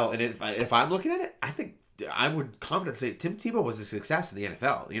in the NFL. And if I'm looking at it, I think I would confidently say Tim Tebow was a success in the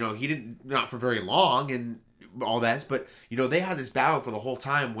NFL. He didn't, not for very long and all that, but they had this battle for the whole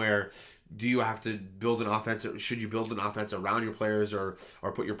time where do you have to build an offense, or should you build an offense around your players or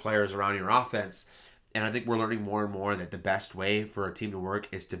put your players around your offense? And I think we're learning more and more that the best way for a team to work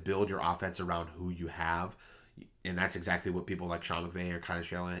is to build your offense around who you have. And that's exactly what people like Sean McVay or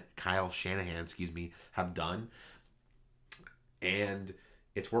Kyle Shanahan, have done. And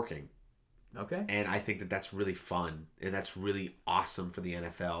it's working. Okay. And I think that that's really fun. And that's really awesome for the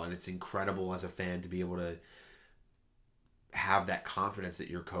NFL. And it's incredible as a fan to be able to have that confidence that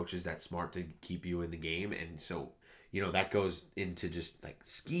your coach is that smart to keep you in the game. And so, that goes into just like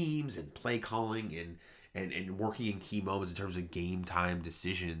schemes and play calling and working in key moments in terms of game time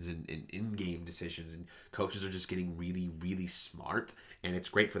decisions and in-game decisions. And coaches are just getting really, really smart. And it's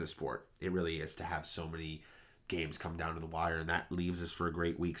great for the sport. It really is to have so many games come down to the wire. And that leaves us for a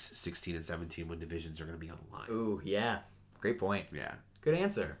great weeks 16 and 17 when divisions are going to be on the line. Ooh, yeah. Great point. Yeah. Good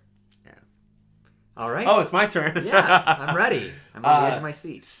answer. Yeah. All right. Oh, it's my turn. Yeah, I'm ready. I'm on the edge of my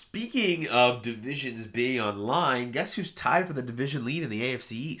seat. Speaking of divisions being online, guess who's tied for the division lead in the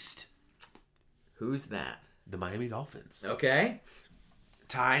AFC East? Who's that? The Miami Dolphins. Okay.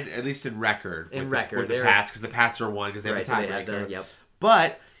 Tied, at least in record. With the Pats, because the Pats are one, because they have a tiebreaker. Yep.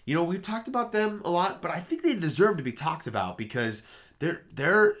 But, we've talked about them a lot, but I think they deserve to be talked about because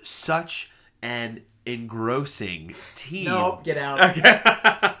they're such an engrossing team. Nope, get out. Okay.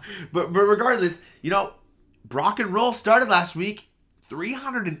 but regardless, Brock and Roll started last week,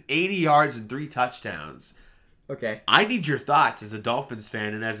 380 yards and 3 touchdowns. Okay. I need your thoughts as a Dolphins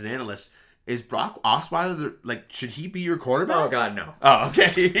fan and as an analyst. Is Brock Osweiler, should he be your quarterback? Oh, God, no. Oh,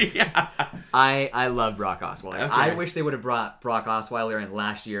 okay. Yeah. I love Brock Osweiler. Okay. I wish they would have brought Brock Osweiler in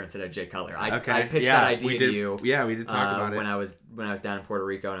last year instead of Jay Cutler. I pitched that idea to you. Yeah, we did talk about it. When I was down in Puerto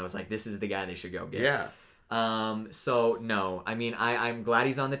Rico, and I was like, this is the guy they should go get. Yeah. So, no. I mean, I'm glad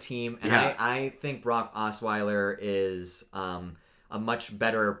he's on the team, and I think Brock Osweiler is a much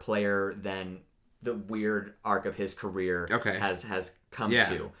better player than the weird arc of his career has come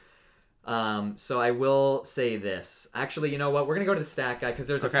to. So I will say this. Actually, you know what? We're going to go to the stat guy because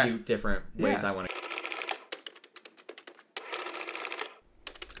there's a few different ways I want to.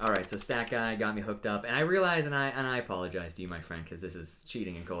 All right, so stat guy got me hooked up, and I realize, and I apologize to you, my friend, because this is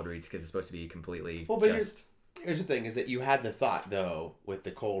cheating in cold reads because it's supposed to be completely Here's the thing, is that you had the thought, though, with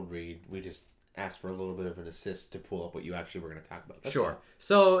the cold read. We just asked for a little bit of an assist to pull up what you actually were going to talk about. That's sure. fine.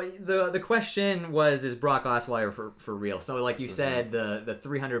 So the question was, is Brock Osweiler for real? So like you said, the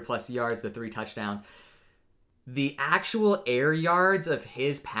 300 plus yards, the 3 touchdowns, the actual air yards of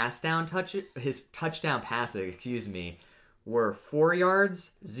his touchdown passes, were 4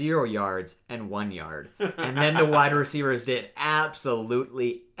 yards, 0 yards, and 1 yard. And then the wide receivers did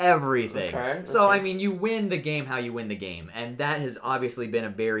absolutely everything. So, I mean, you win the game how you win the game. And that has obviously been a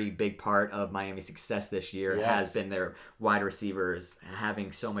very big part of Miami's success this year. Yes. Has been their wide receivers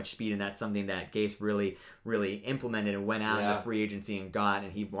having so much speed. And that's something that Gase really, really implemented and went out in the free agency and got.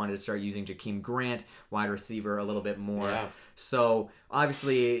 And he wanted to start using Jakeem Grant, wide receiver, a little bit more. Yeah. So,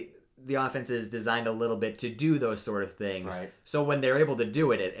 obviously, the offense is designed a little bit to do those sort of things. Right. So when they're able to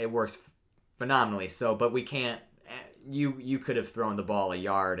do it, it works phenomenally. So, but we can't. You could have thrown the ball a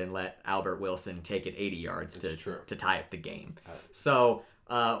yard and let Albert Wilson take it 80 yards to tie up the game. So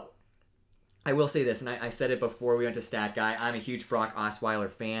I will say this, and I said it before we went to Stat Guy. I'm a huge Brock Osweiler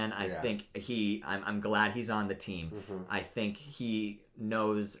fan. I think I'm glad he's on the team. Mm-hmm. I think he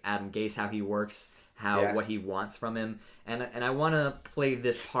knows Adam Gase, how he works, what he wants from him. And I want to play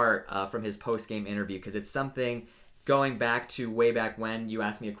this part from his post-game interview because it's something going back to way back when you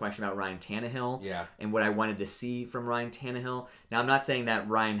asked me a question about Ryan Tannehill and what I wanted to see from Ryan Tannehill. Now, I'm not saying that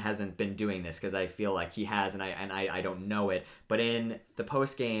Ryan hasn't been doing this because I feel like he has and I don't know it. But in the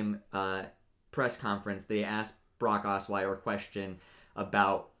post-game press conference, they asked Brock Osweiler a question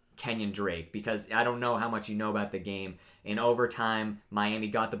about Kenyon Drake because I don't know how much you know about the game. In overtime, Miami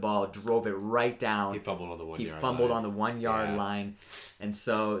got the ball, drove it right down. He fumbled on the 1 yard line. He fumbled on the 1 yard line. And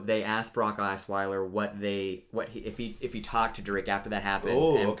so they asked Brock Osweiler if he talked to Drake after that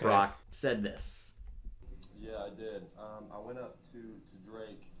happened. Brock said this. Yeah, I did. I went up to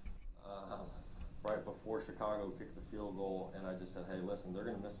Drake right before Chicago kicked the field goal, and I just said, hey, listen, they're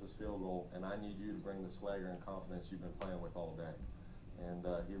going to miss this field goal, and I need you to bring the swagger and confidence you've been playing with all day. And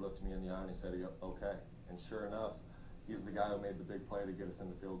he looked me in the eye and he said, okay. And sure enough, he's the guy who made the big play to get us in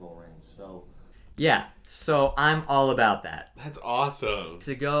the field goal range. So I'm all about that. That's awesome.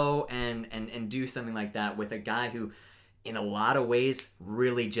 To go and do something like that with a guy who, in a lot of ways,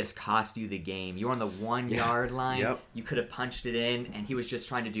 really just cost you the game. You were on the 1 yard line. Yep. You could have punched it in, and he was just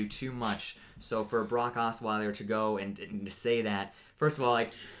trying to do too much. So for Brock Osweiler to go and to say that, first of all,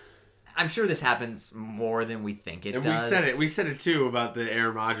 I'm sure this happens more than we think it does. We said it too about the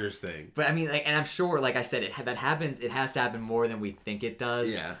Aaron Rodgers thing. But I mean, and I'm sure, like I said, that happens. It has to happen more than we think it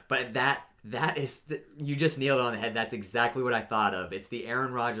does. Yeah. But that you just nailed it on the head. That's exactly what I thought of. It's the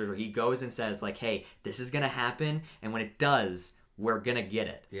Aaron Rodgers where he goes and says, like, hey, this is going to happen, and when it does, we're going to get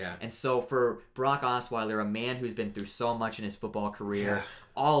it. Yeah. And so for Brock Osweiler, a man who's been through so much in his football career,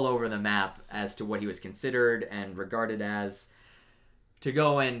 all over the map as to what he was considered and regarded as, to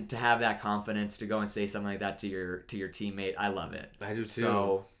go and to have that confidence, to go and say something like that to your teammate, I love it. I do too.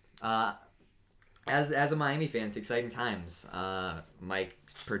 So, as a Miami fan, it's exciting times. Mike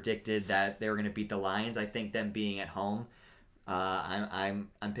predicted that they were going to beat the Lions. I think them being at home, I'm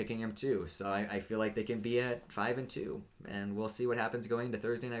picking them too. So I feel like they can be at 5-2, and we'll see what happens going into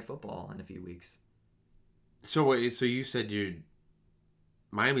Thursday Night Football in a few weeks. So wait, so you said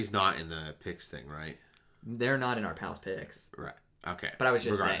Miami's not in the picks thing, right? They're not in our pals picks. Right. Okay. But I was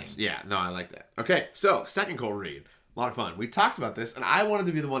just saying. Yeah, no, I like that. Okay, so second cold read. A lot of fun. We talked about this, and I wanted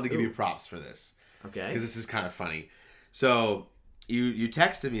to be the one to give you props for this. Okay. Because this is kind of funny. So you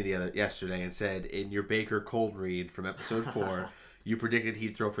texted me yesterday and said in your Baker cold read from episode 4, you predicted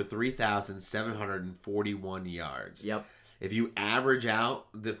he'd throw for 3,741 yards. Yep. If you average out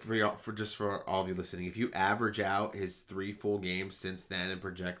for all of you listening, if you average out his 3 full games since then and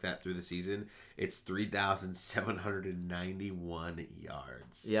project that through the season, it's 3,791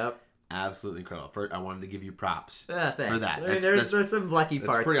 yards. Yep. Absolutely incredible. First, I wanted to give you props for thanks. that. I mean, there's some lucky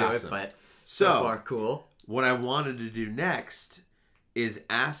parts to awesome. it, but so far cool. What I wanted to do next is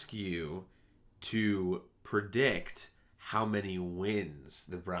ask you to predict how many wins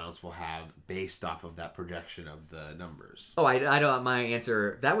the Browns will have based off of that projection of the numbers. Oh, I don't. My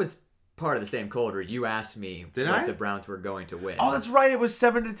answer, that was part of the same cold read. You asked me what the Browns were going to win. Oh, that's right. It was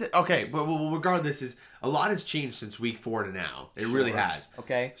 7-10. Okay, but regardless, a lot has changed since week 4 to now. It really has.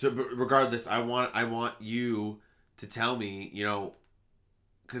 Okay. So, but regardless, I want you to tell me,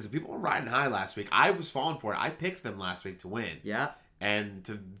 because the people were riding high last week. I was falling for it. I picked them last week to win. Yeah. And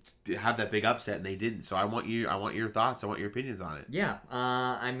to have that big upset, and they didn't. So I want your thoughts. I want your opinions on it. Yeah.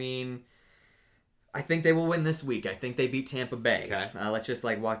 I mean, I think they will win this week. I think they beat Tampa Bay. Okay. Let's just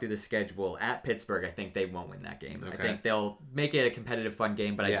walk through the schedule. At Pittsburgh, I think they won't win that game. Okay. I think they'll make it a competitive, fun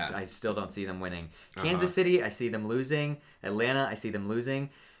game, but I still don't see them winning. Kansas City, I see them losing. Atlanta, I see them losing.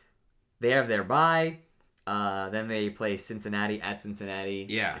 They have their bye. Then they play Cincinnati at Cincinnati.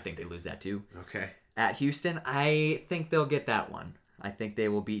 Yeah. I think they lose that too. Okay. At Houston, I think they'll get that one. I think they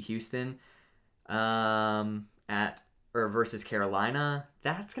will beat Houston. Versus Carolina,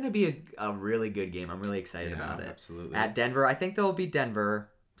 that's going to be a really good game. I'm really excited about it. Absolutely. At Denver, I think they'll beat Denver.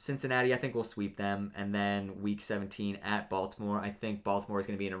 Cincinnati, I think we'll sweep them. And then week 17 at Baltimore, I think Baltimore is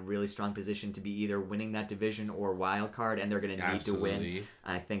going to be in a really strong position to be either winning that division or wild card, and they're going to need to win.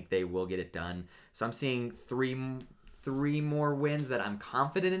 I think they will get it done. So I'm seeing three more wins that I'm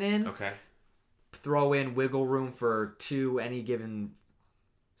confident in. Okay. Throw in wiggle room for 2 any given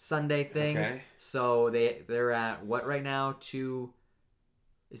Sunday things. Okay. So they're at what right now? 2,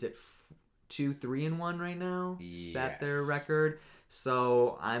 is it 2-3-1 right now? Yes. Is that their record?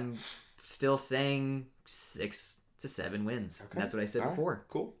 So I'm still saying 6 to 7 wins. Okay. That's what I said before. Right.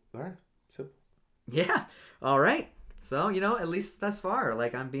 Cool. All right. Simple. Yeah. All right. So, at least thus far,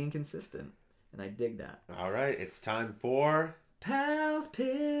 I'm being consistent. And I dig that. All right. It's time for Pals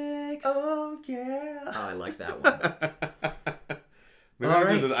Picks. Oh, yeah. Oh, I like that one. All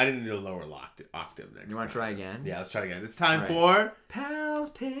right. I didn't do a lower octave next time. You want to try again? Yeah, let's try again. It's time for Pals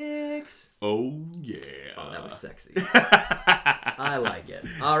Picks. Oh, yeah. Oh, that was sexy. I like it.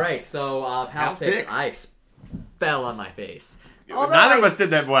 All right. So, Pals Picks. I fell on my face. Neither of us did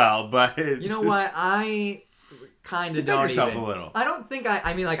that well, but... You know what? I kind of don't yourself even... a little. I don't think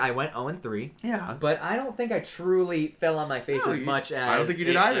I mean, I went 0-3. Yeah. But I don't think I truly fell on my face as much as I don't think you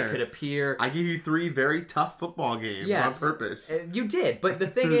did either. It could appear. I gave you 3 very tough football games on purpose. You did. But the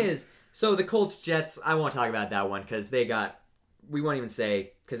thing is, so the Colts-Jets, I won't talk about that one because we won't even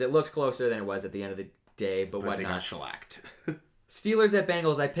say, because it looked closer than it was at the end of the day, but whatnot. They got shellacked. Steelers at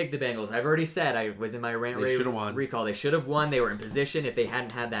Bengals, I picked the Bengals. I've already said, I was in my rant recall. They should have won. They were in position if they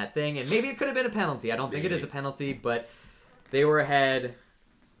hadn't had that thing. And maybe it could have been a penalty. I don't think it is a penalty, but they were ahead.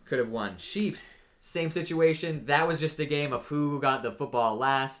 Could have won. Chiefs, same situation. That was just a game of who got the football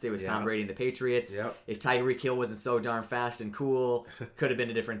last. It was Tom Brady and the Patriots. Yep. If Tyreek Hill wasn't so darn fast and cool, could have been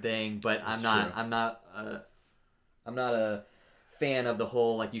a different thing. But I'm not a fan of the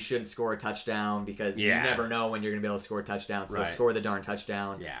whole you shouldn't score a touchdown because you never know when you're gonna be able to score a touchdown. So score the darn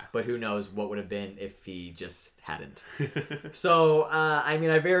touchdown. Yeah. But who knows what would have been if he just hadn't. So I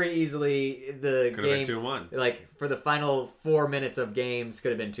very easily the could game have been 2-1. For the final 4 minutes of games could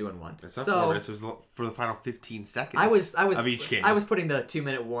have been 2-1. It's not 4 minutes. It was for the final 15 seconds. of each game. I was putting the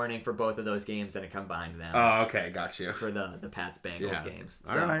 2-minute warning for both of those games and it combined them. Oh, okay, got you for the Pats Bengals games.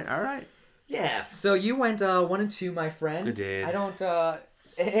 All right. Yeah, so you went 1-2, my friend. I did. I don't.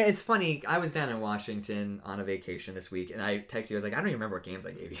 It's funny. I was down in Washington on a vacation this week, and I texted you. I was like, I don't even remember what games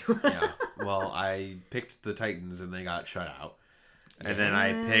I gave you. Yeah. Well, I picked the Titans, and they got shut out. And then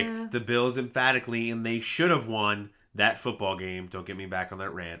I picked the Bills emphatically, and they should have won that football game. Don't get me back on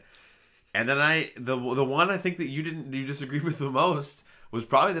that rant. And then the one I think that you disagreed with the most was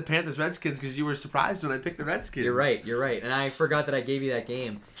probably the Panthers Redskins, because you were surprised when I picked the Redskins. You're right. And I forgot that I gave you that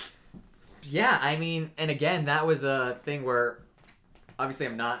game. Yeah, I mean, and again, that was a thing where obviously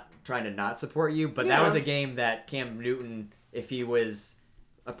I'm not trying to not support you, but that was a game that Cam Newton, if he was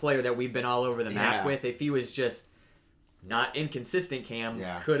a player that we've been all over the map with, if he was just not inconsistent, Cam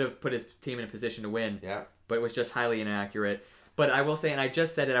could have put his team in a position to win. Yeah. But it was just highly inaccurate. But I will say, and I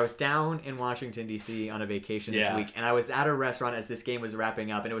just said it, I was down in Washington, D.C. on a vacation this week, and I was at a restaurant as this game was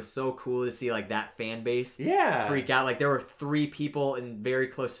wrapping up, and it was so cool to see, like, that fan base freak out. Like, there were 3 people in very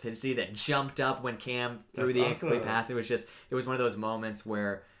close vicinity that jumped up when Cam threw the incomplete pass. It was one of those moments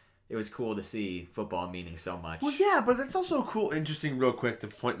where it was cool to see football meaning so much. Well, yeah, but it's also cool, interesting, real quick, to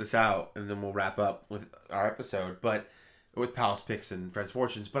point this out, and then we'll wrap up with our episode, but with Palace Picks and Friends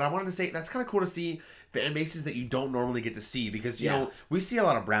Fortunes. But I wanted to say, that's kind of cool to see fan bases that you don't normally get to see, because, you know, we see a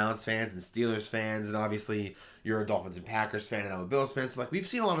lot of Browns fans and Steelers fans, and obviously you're a Dolphins and Packers fan, and I'm a Bills fan, so, like, we've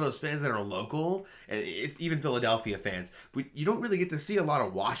seen a lot of those fans that are local, and it's even Philadelphia fans. But you don't really get to see a lot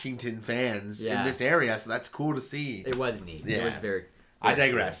of Washington fans in this area, so that's cool to see. It was neat. Yeah. It was very I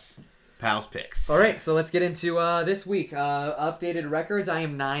digress. Cool. Pals Picks. All right, so let's get into this week. Updated records. I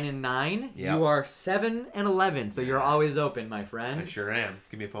am 9-9. Yep. You are 7-11. So you're always open, my friend. I sure am.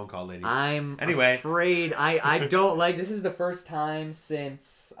 Give me a phone call, ladies. I'm afraid I don't like. This is the first time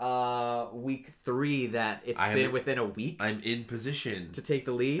since week 3 that it's been within a week. I'm in position to take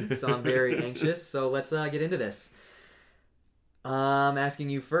the lead, so I'm very anxious. So let's get into this. I'm asking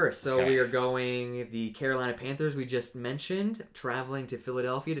you first. So we are going the Carolina Panthers, we just mentioned, traveling to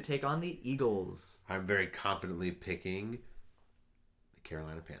Philadelphia to take on the Eagles. I'm very confidently picking the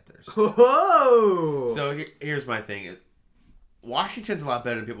Carolina Panthers. Whoa! So here's my thing. Washington's a lot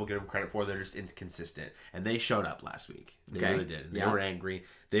better than people give them credit for. They're just inconsistent. And they showed up last week. They really did. And they were angry.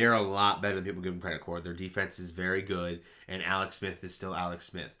 They are a lot better than people give them credit for. Their defense is very good. And Alex Smith is still Alex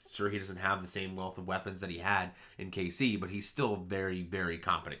Smith. Sure, he doesn't have the same wealth of weapons that he had in KC, but he's still a very, very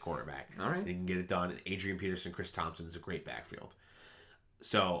competent quarterback. All right. He can get it done. And Adrian Peterson, Chris Thompson is a great backfield.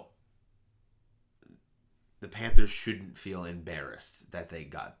 So the Panthers shouldn't feel embarrassed that they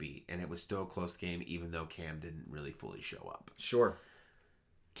got beat. And it was still a close game, even though Cam didn't really fully show up. Sure.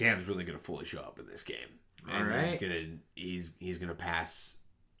 Cam's really going to fully show up in this game. And he's gonna pass,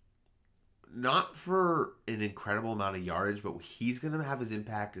 not for an incredible amount of yardage, but he's going to have his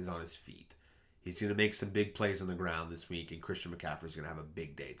impact is on his feet. He's going to make some big plays on the ground this week, and Christian McCaffrey's going to have a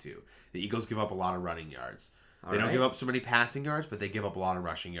big day too. The Eagles give up a lot of running yards. They don't give up so many passing yards, but they give up a lot of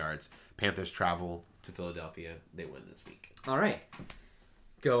rushing yards. Panthers travel to Philadelphia. They win this week. All right.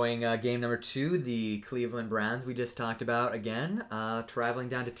 Going game number 2, the Cleveland Browns we just talked about again. Traveling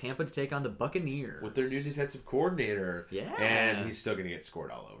down to Tampa to take on the Buccaneers. With their new defensive coordinator. Yeah. And he's still going to get scored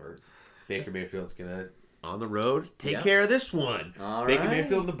all over. Baker Mayfield's going to, on the road, take care of this one. All Baker right.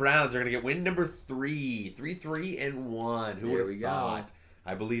 Mayfield and the Browns are going to get win number 3. 3-3-1. Who would have thought?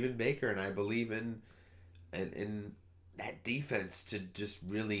 I believe in Baker, and I believe in that defense to just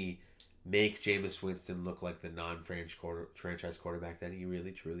really make Jameis Winston look like the non-franchise quarterback that he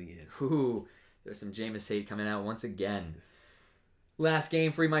really, truly is. Ooh, there's some Jameis hate coming out once again. Last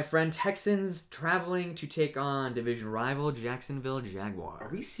game for you, my friend. Texans traveling to take on division rival Jacksonville Jaguars. Are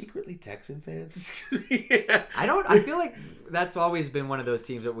we secretly Texan fans? I feel like that's always been one of those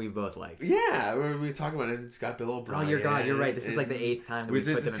teams that we've both liked. Yeah, we talk about it. It's got Bill O'Brien. Oh, you're right. This is like the 8th time that we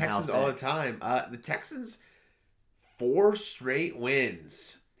put them in Texans all the time. The Texans, 4 straight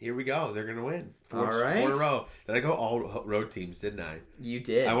wins. Here we go. They're going to win. 4 in a row. Did I go all road teams, didn't I? You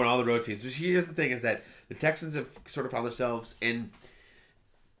did. I went all the road teams. Which here's the thing is that the Texans have sort of found themselves in...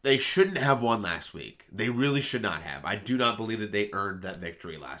 They shouldn't have won last week. They really should not have. I do not believe that they earned that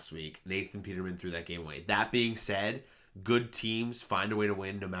victory last week. Nathan Peterman threw that game away. That being said, good teams find a way to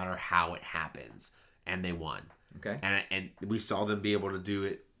win no matter how it happens. And they won. Okay. And we saw them be able to do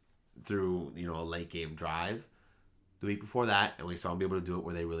it through, a late game drive the week before that, and we saw them be able to do it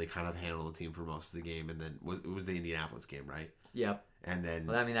where they really kind of handled the team for most of the game, and then it was the Indianapolis game, right? Yep. And then...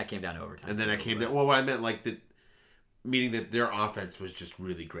 Well, I mean, that came down to overtime. And then it came down... Well, what I meant, meaning that their offense was just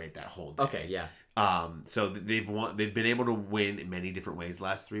really great that whole day. Okay, yeah. So they've been able to win in many different ways the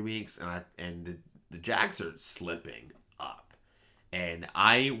last 3 weeks, and the Jags are slipping up. And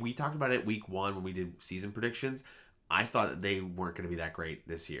we talked about it week 1 when we did season predictions. I thought that they weren't going to be that great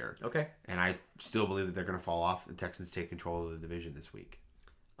this year. Okay. And I still believe that they're going to fall off. The Texans take control of the division this week.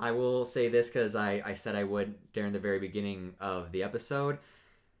 I will say this because I said I would during the very beginning of the episode.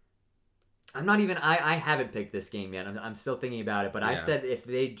 I'm not even... I haven't picked this game yet. I'm still thinking about it. But I said if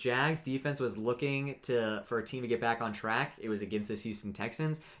the Jags defense was looking for a team to get back on track, it was against this Houston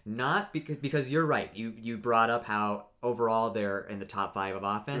Texans. Not because you're right. You brought up how overall they're in the top 5 of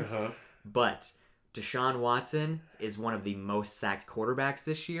offense. But Deshaun Watson is one of the most sacked quarterbacks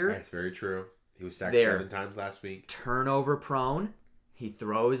this year. That's very true. He was sacked 7 times last week. Turnover prone. He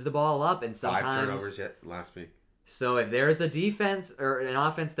throws the ball up and sometimes... 5 turnovers last week. So if there's a defense or an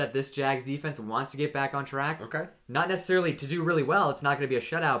offense that this Jags defense wants to get back on track, not necessarily to do really well, it's not going to be a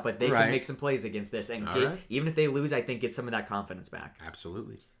shutout, but they can make some plays against this and even if they lose, I think get some of that confidence back.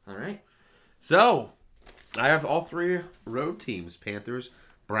 Absolutely. All right. So, I have all 3 road teams, Panthers,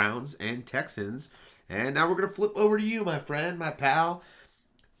 Browns, and Texans. And now we're going to flip over to you, my friend, my pal.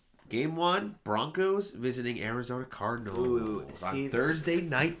 Game 1, Broncos visiting Arizona Cardinals on Thursday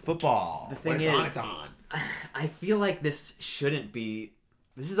Night Football. The thing it's on. I feel like this shouldn't be...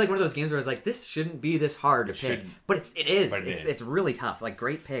 This is like one of those games where it's like, this shouldn't be this hard to pick. But it is. It's really tough. Like,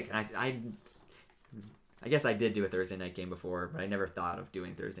 great pick. And I guess I did do a Thursday night game before, but I never thought of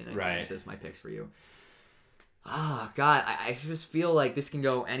doing Thursday night games as my picks for you. Oh, God. I just feel like this can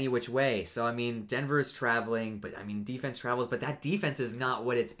go any which way. So, I mean, Denver is traveling, but, I mean, defense travels, but that defense is not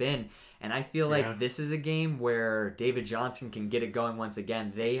what it's been. And I feel like this is a game where David Johnson can get it going once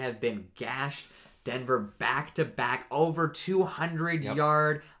again. They have been gashed. Denver back-to-back, over 200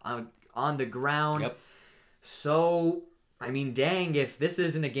 yard on the ground. So, I mean, dang, if this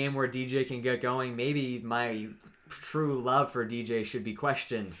isn't a game where DJ can get going, maybe my true love for DJ should be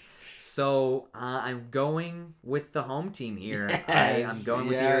questioned. So, I'm going with the home team here. I'm going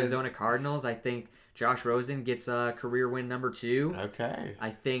with the Arizona Cardinals. I think Josh Rosen gets a career win number 2. Okay. I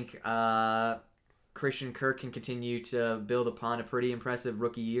think Christian Kirk can continue to build upon a pretty impressive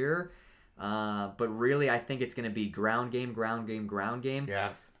rookie year. But really, I think it's going to be ground game. Yeah.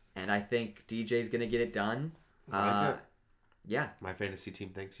 And I think DJ's going to get it done. Yeah. My fantasy team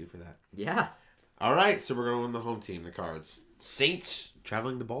thanks you for that. Yeah. All right, so we're going with the home team, the Cards. Saints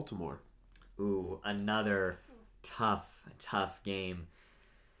traveling to Baltimore. Ooh, another tough game.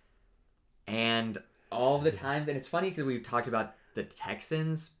 And all the times, and it's funny because we've talked about the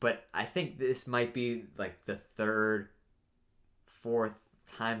Texans, but I think this might be like the 3rd, 4th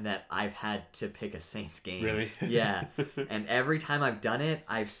time that I've had to pick a Saints game. Really? Yeah. And every time I've done it,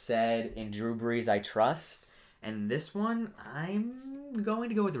 I've said in Drew Brees I trust. And this one, I'm going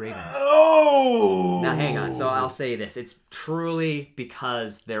to go with the Ravens. Oh! Now, hang on. So I'll say this. It's truly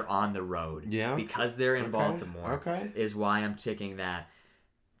because they're on the road. Yeah. Because they're in Baltimore. Okay. Is why I'm picking that.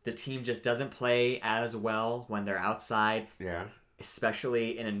 The team just doesn't play as well when they're outside. Yeah.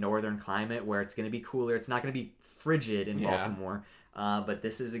 Especially in a northern climate where it's going to be cooler. It's not going to be frigid in Baltimore. But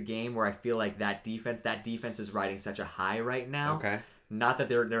this is a game where I feel like that defense is riding such a high right now. Okay. Not that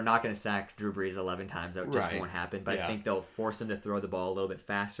they're not going to sack Drew Brees 11 times. That just won't happen. But I think they'll force him to throw the ball a little bit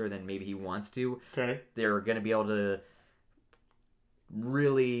faster than maybe he wants to. Okay. They're going to be able to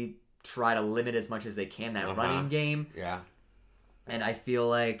really try to limit as much as they can that running game. Yeah. And I feel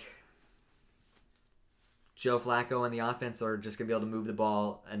like Joe Flacco and the offense are just going to be able to move the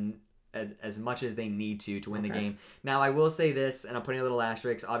ball and as much as they need to win the game. Now, I will say this, and I'm putting a little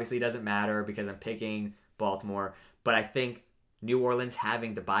asterisk. Obviously, it doesn't matter because I'm picking Baltimore. But I think New Orleans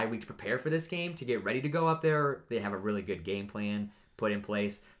having the bye week to prepare for this game, to get ready to go up there, they have a really good game plan put in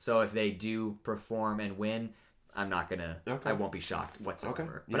place. So if they do perform and win, I'm not going to... I won't be shocked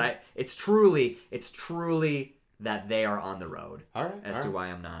whatsoever. Yeah. But it's truly that they are on the road. All right. As to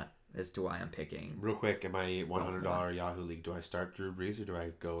why I'm picking. Real quick, in my $100 Yahoo League, do I start Drew Brees or do I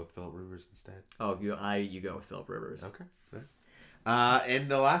go with Phillip Rivers instead? Oh, you go with Phillip Rivers. Okay. And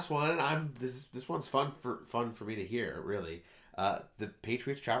the last one, this one's fun for me to hear, really. The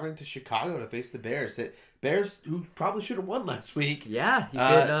Patriots traveling to Chicago to face the Bears. Bears, who probably should have won last week. Yeah,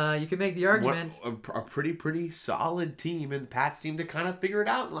 you could make the argument. A pretty solid team, and Pats seem to kind of figure it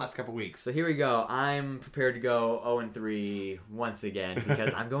out in the last couple weeks. So here we go. I'm prepared to go 0-3 once again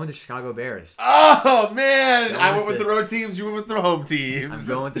because I'm going with the Chicago Bears. Oh, man! I went with the road teams, you went with the home teams. I'm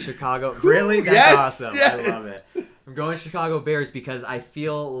going with the Chicago... Really? That's awesome. Yes. I love it. I'm going Chicago Bears because I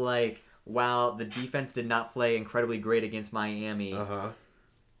feel like while the defense did not play incredibly great against Miami,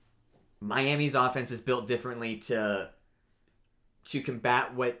 Miami's offense is built differently to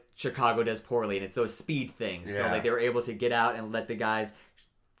combat what Chicago does poorly, and it's those speed things. So like they were able to get out and let the guys...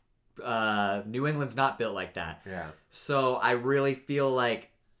 New England's not built like that. Yeah. So I really feel like,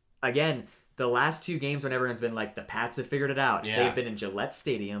 again, the last 2 games when everyone's been like, the Pats have figured it out. Yeah. They've been in Gillette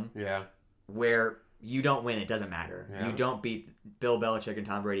Stadium. Yeah. Where you don't win, it doesn't matter. Yeah. You don't beat Bill Belichick and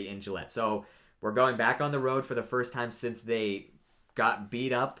Tom Brady in Gillette. So we're going back on the road for the first time since they got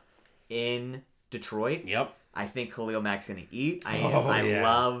beat up in Detroit. Yep. I think Khalil Mack's going to eat. I yeah.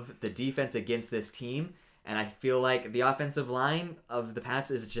 love the defense against this team. And I feel like the offensive line of the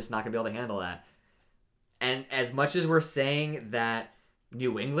Pats is just not going to be able to handle that. And as much as we're saying that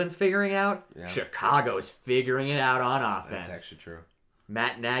New England's figuring it out, Chicago's figuring it out on offense. That's actually true.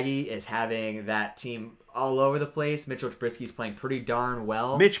 Matt Nagy is having that team all over the place. Mitchell Trubisky's playing pretty darn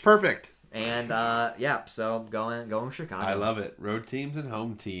well. Mitch perfect. And so going Chicago. I love it. Road teams and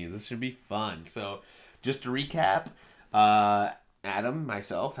home teams. This should be fun. So just to recap, Adam,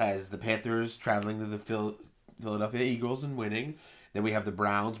 myself, has the Panthers traveling to the Philadelphia Eagles and winning. Then we have the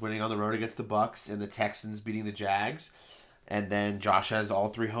Browns winning on the road against the Bucks and the Texans beating the Jags. And then Josh has all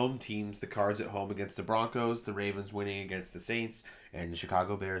 3 home teams, the Cards at home against the Broncos, the Ravens winning against the Saints, and the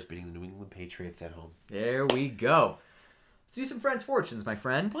Chicago Bears beating the New England Patriots at home. There we go. Let's do some Friends Fortunes, my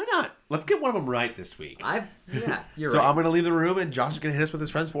friend. Why not? Let's get one of them right this week. You're so right. I'm going to leave the room, and Josh is going to hit us with his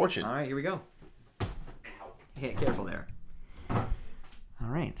Friends Fortune. All right, here we go. Careful there. All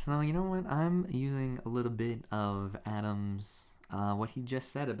right, so you know what? I'm using a little bit of Adam's, what he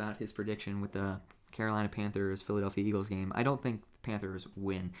just said about his prediction with the Carolina Panthers Philadelphia Eagles game. I don't think the Panthers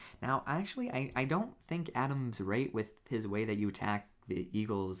win. Now, actually, I don't think Adam's right with his way that you attack the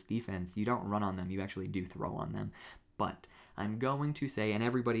Eagles defense. You don't run on them. You actually do throw on them. But I'm going to say, and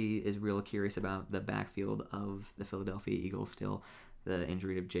everybody is real curious about the backfield of the Philadelphia Eagles still, the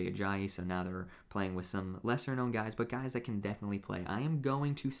injury of Jay Ajayi, so now they're playing with some lesser-known guys, but guys that can definitely play. I am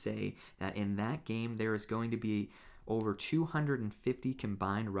going to say that in that game, there is going to be over 250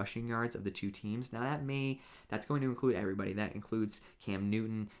 combined rushing yards of the 2 teams. Now that's going to include everybody. That includes Cam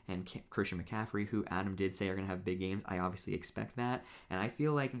Newton and Christian McCaffrey, who Adam did say are going to have big games. I obviously expect that. And I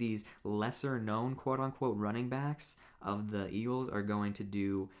feel like these lesser known quote-unquote running backs of the Eagles are going to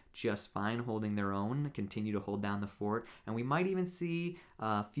do just fine holding their own, continue to hold down the fort, and we might even see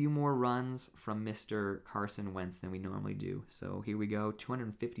a few more runs from Mr. Carson Wentz than we normally do. So here we go,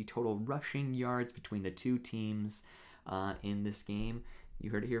 250 total rushing yards between the 2 teams in this game.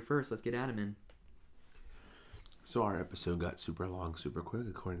 You heard it here first. Let's get Adam in. So our episode got super long, super quick,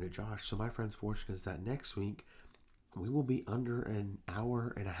 according to Josh. So my Friend's Fortune is that next week we will be under an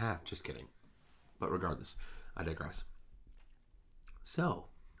hour and a half. Just kidding. But regardless, I digress. So,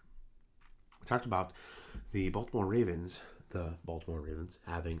 we talked about the Baltimore Ravens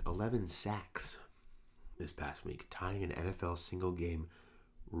having 11 sacks this past week, tying an NFL single-game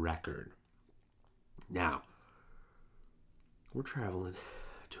record. Now, we're traveling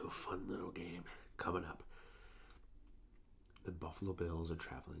to a fun little game coming up. The Buffalo Bills are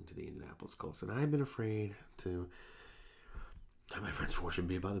traveling to the Indianapolis Colts, and I've been afraid to have my Friend's Fortune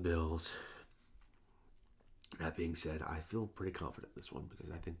be about the Bills. That being said, I feel pretty confident in this one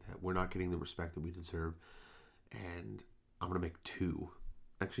because I think that we're not getting the respect that we deserve. And I'm going to make 2.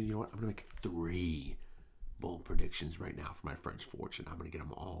 Actually, you know what? I'm going to make 3 bold predictions right now for my Friend's Fortune. I'm going to get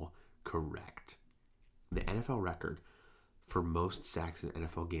them all correct. The NFL record for most sacks in an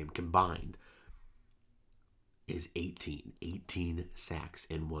NFL game combined is 18. 18 sacks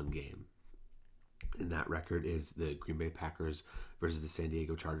in one game. And that record is the Green Bay Packers versus the San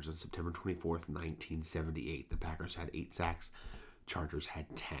Diego Chargers on September 24th, 1978. The Packers had 8 sacks. Chargers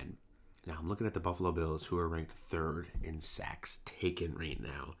had 10. Now, I'm looking at the Buffalo Bills, who are ranked 3rd in sacks taken right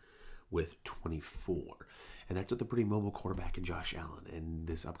now with 24. And that's with a pretty mobile quarterback in Josh Allen. And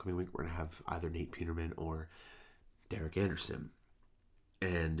this upcoming week, we're going to have either Nate Peterman or Derek Anderson.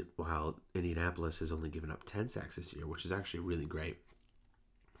 And while Indianapolis has only given up 10 sacks this year, which is actually really great,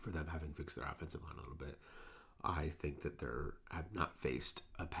 for them having fixed their offensive line a little bit, I think that they have not faced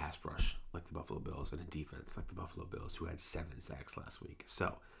a pass rush like the Buffalo Bills and a defense like the Buffalo Bills, who had 7 sacks last week.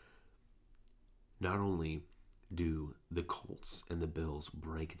 So, not only do the Colts and the Bills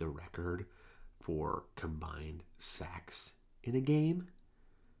break the record for combined sacks in a game,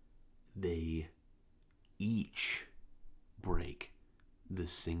 they each break the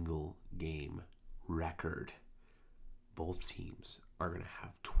single game record. Both teams are going to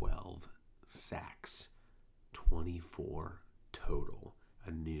have 12 sacks, 24 total,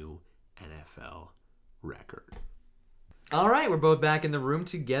 a new NFL record. All right, we're both back in the room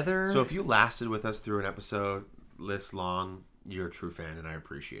together. So if you lasted with us through an episode this long, you're a true fan, and I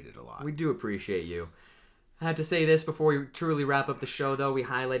appreciate it a lot. We do appreciate you. I had to say this before we truly wrap up the show, though. We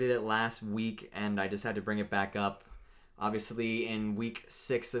highlighted it last week, and I just had to bring it back up. Obviously, in week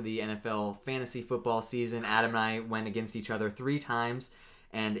 6 of the NFL fantasy football season, Adam and I went against each other 3 times.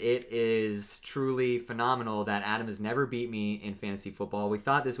 And it is truly phenomenal that Adam has never beat me in fantasy football. We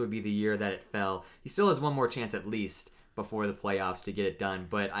thought this would be the year that it fell. He still has one more chance at least before the playoffs to get it done.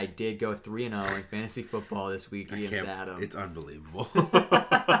 But I did go 3-0 in fantasy football this week against Adam. It's unbelievable.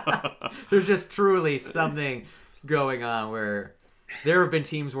 There's just truly something going on where there have been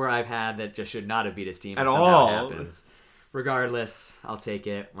teams where I've had that just should not have beat his team. At somehow all. It happens. Regardless, I'll take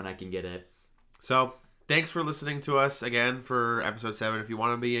it when I can get it. So, thanks for listening to us again for episode 7. If you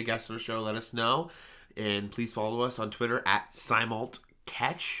want to be a guest on the show, let us know. And please follow us on Twitter at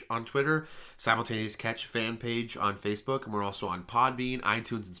Simultcatch on Twitter, Simultaneous Catch fan page on Facebook, and we're also on Podbean,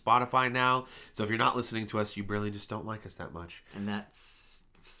 iTunes, and Spotify now. So if you're not listening to us, you really just don't like us that much. And that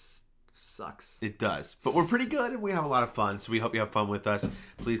sucks. It does. But we're pretty good, and we have a lot of fun, so we hope you have fun with us.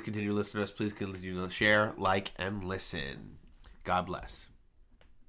 Please continue listening to us. Please continue to share, like, and listen. God bless.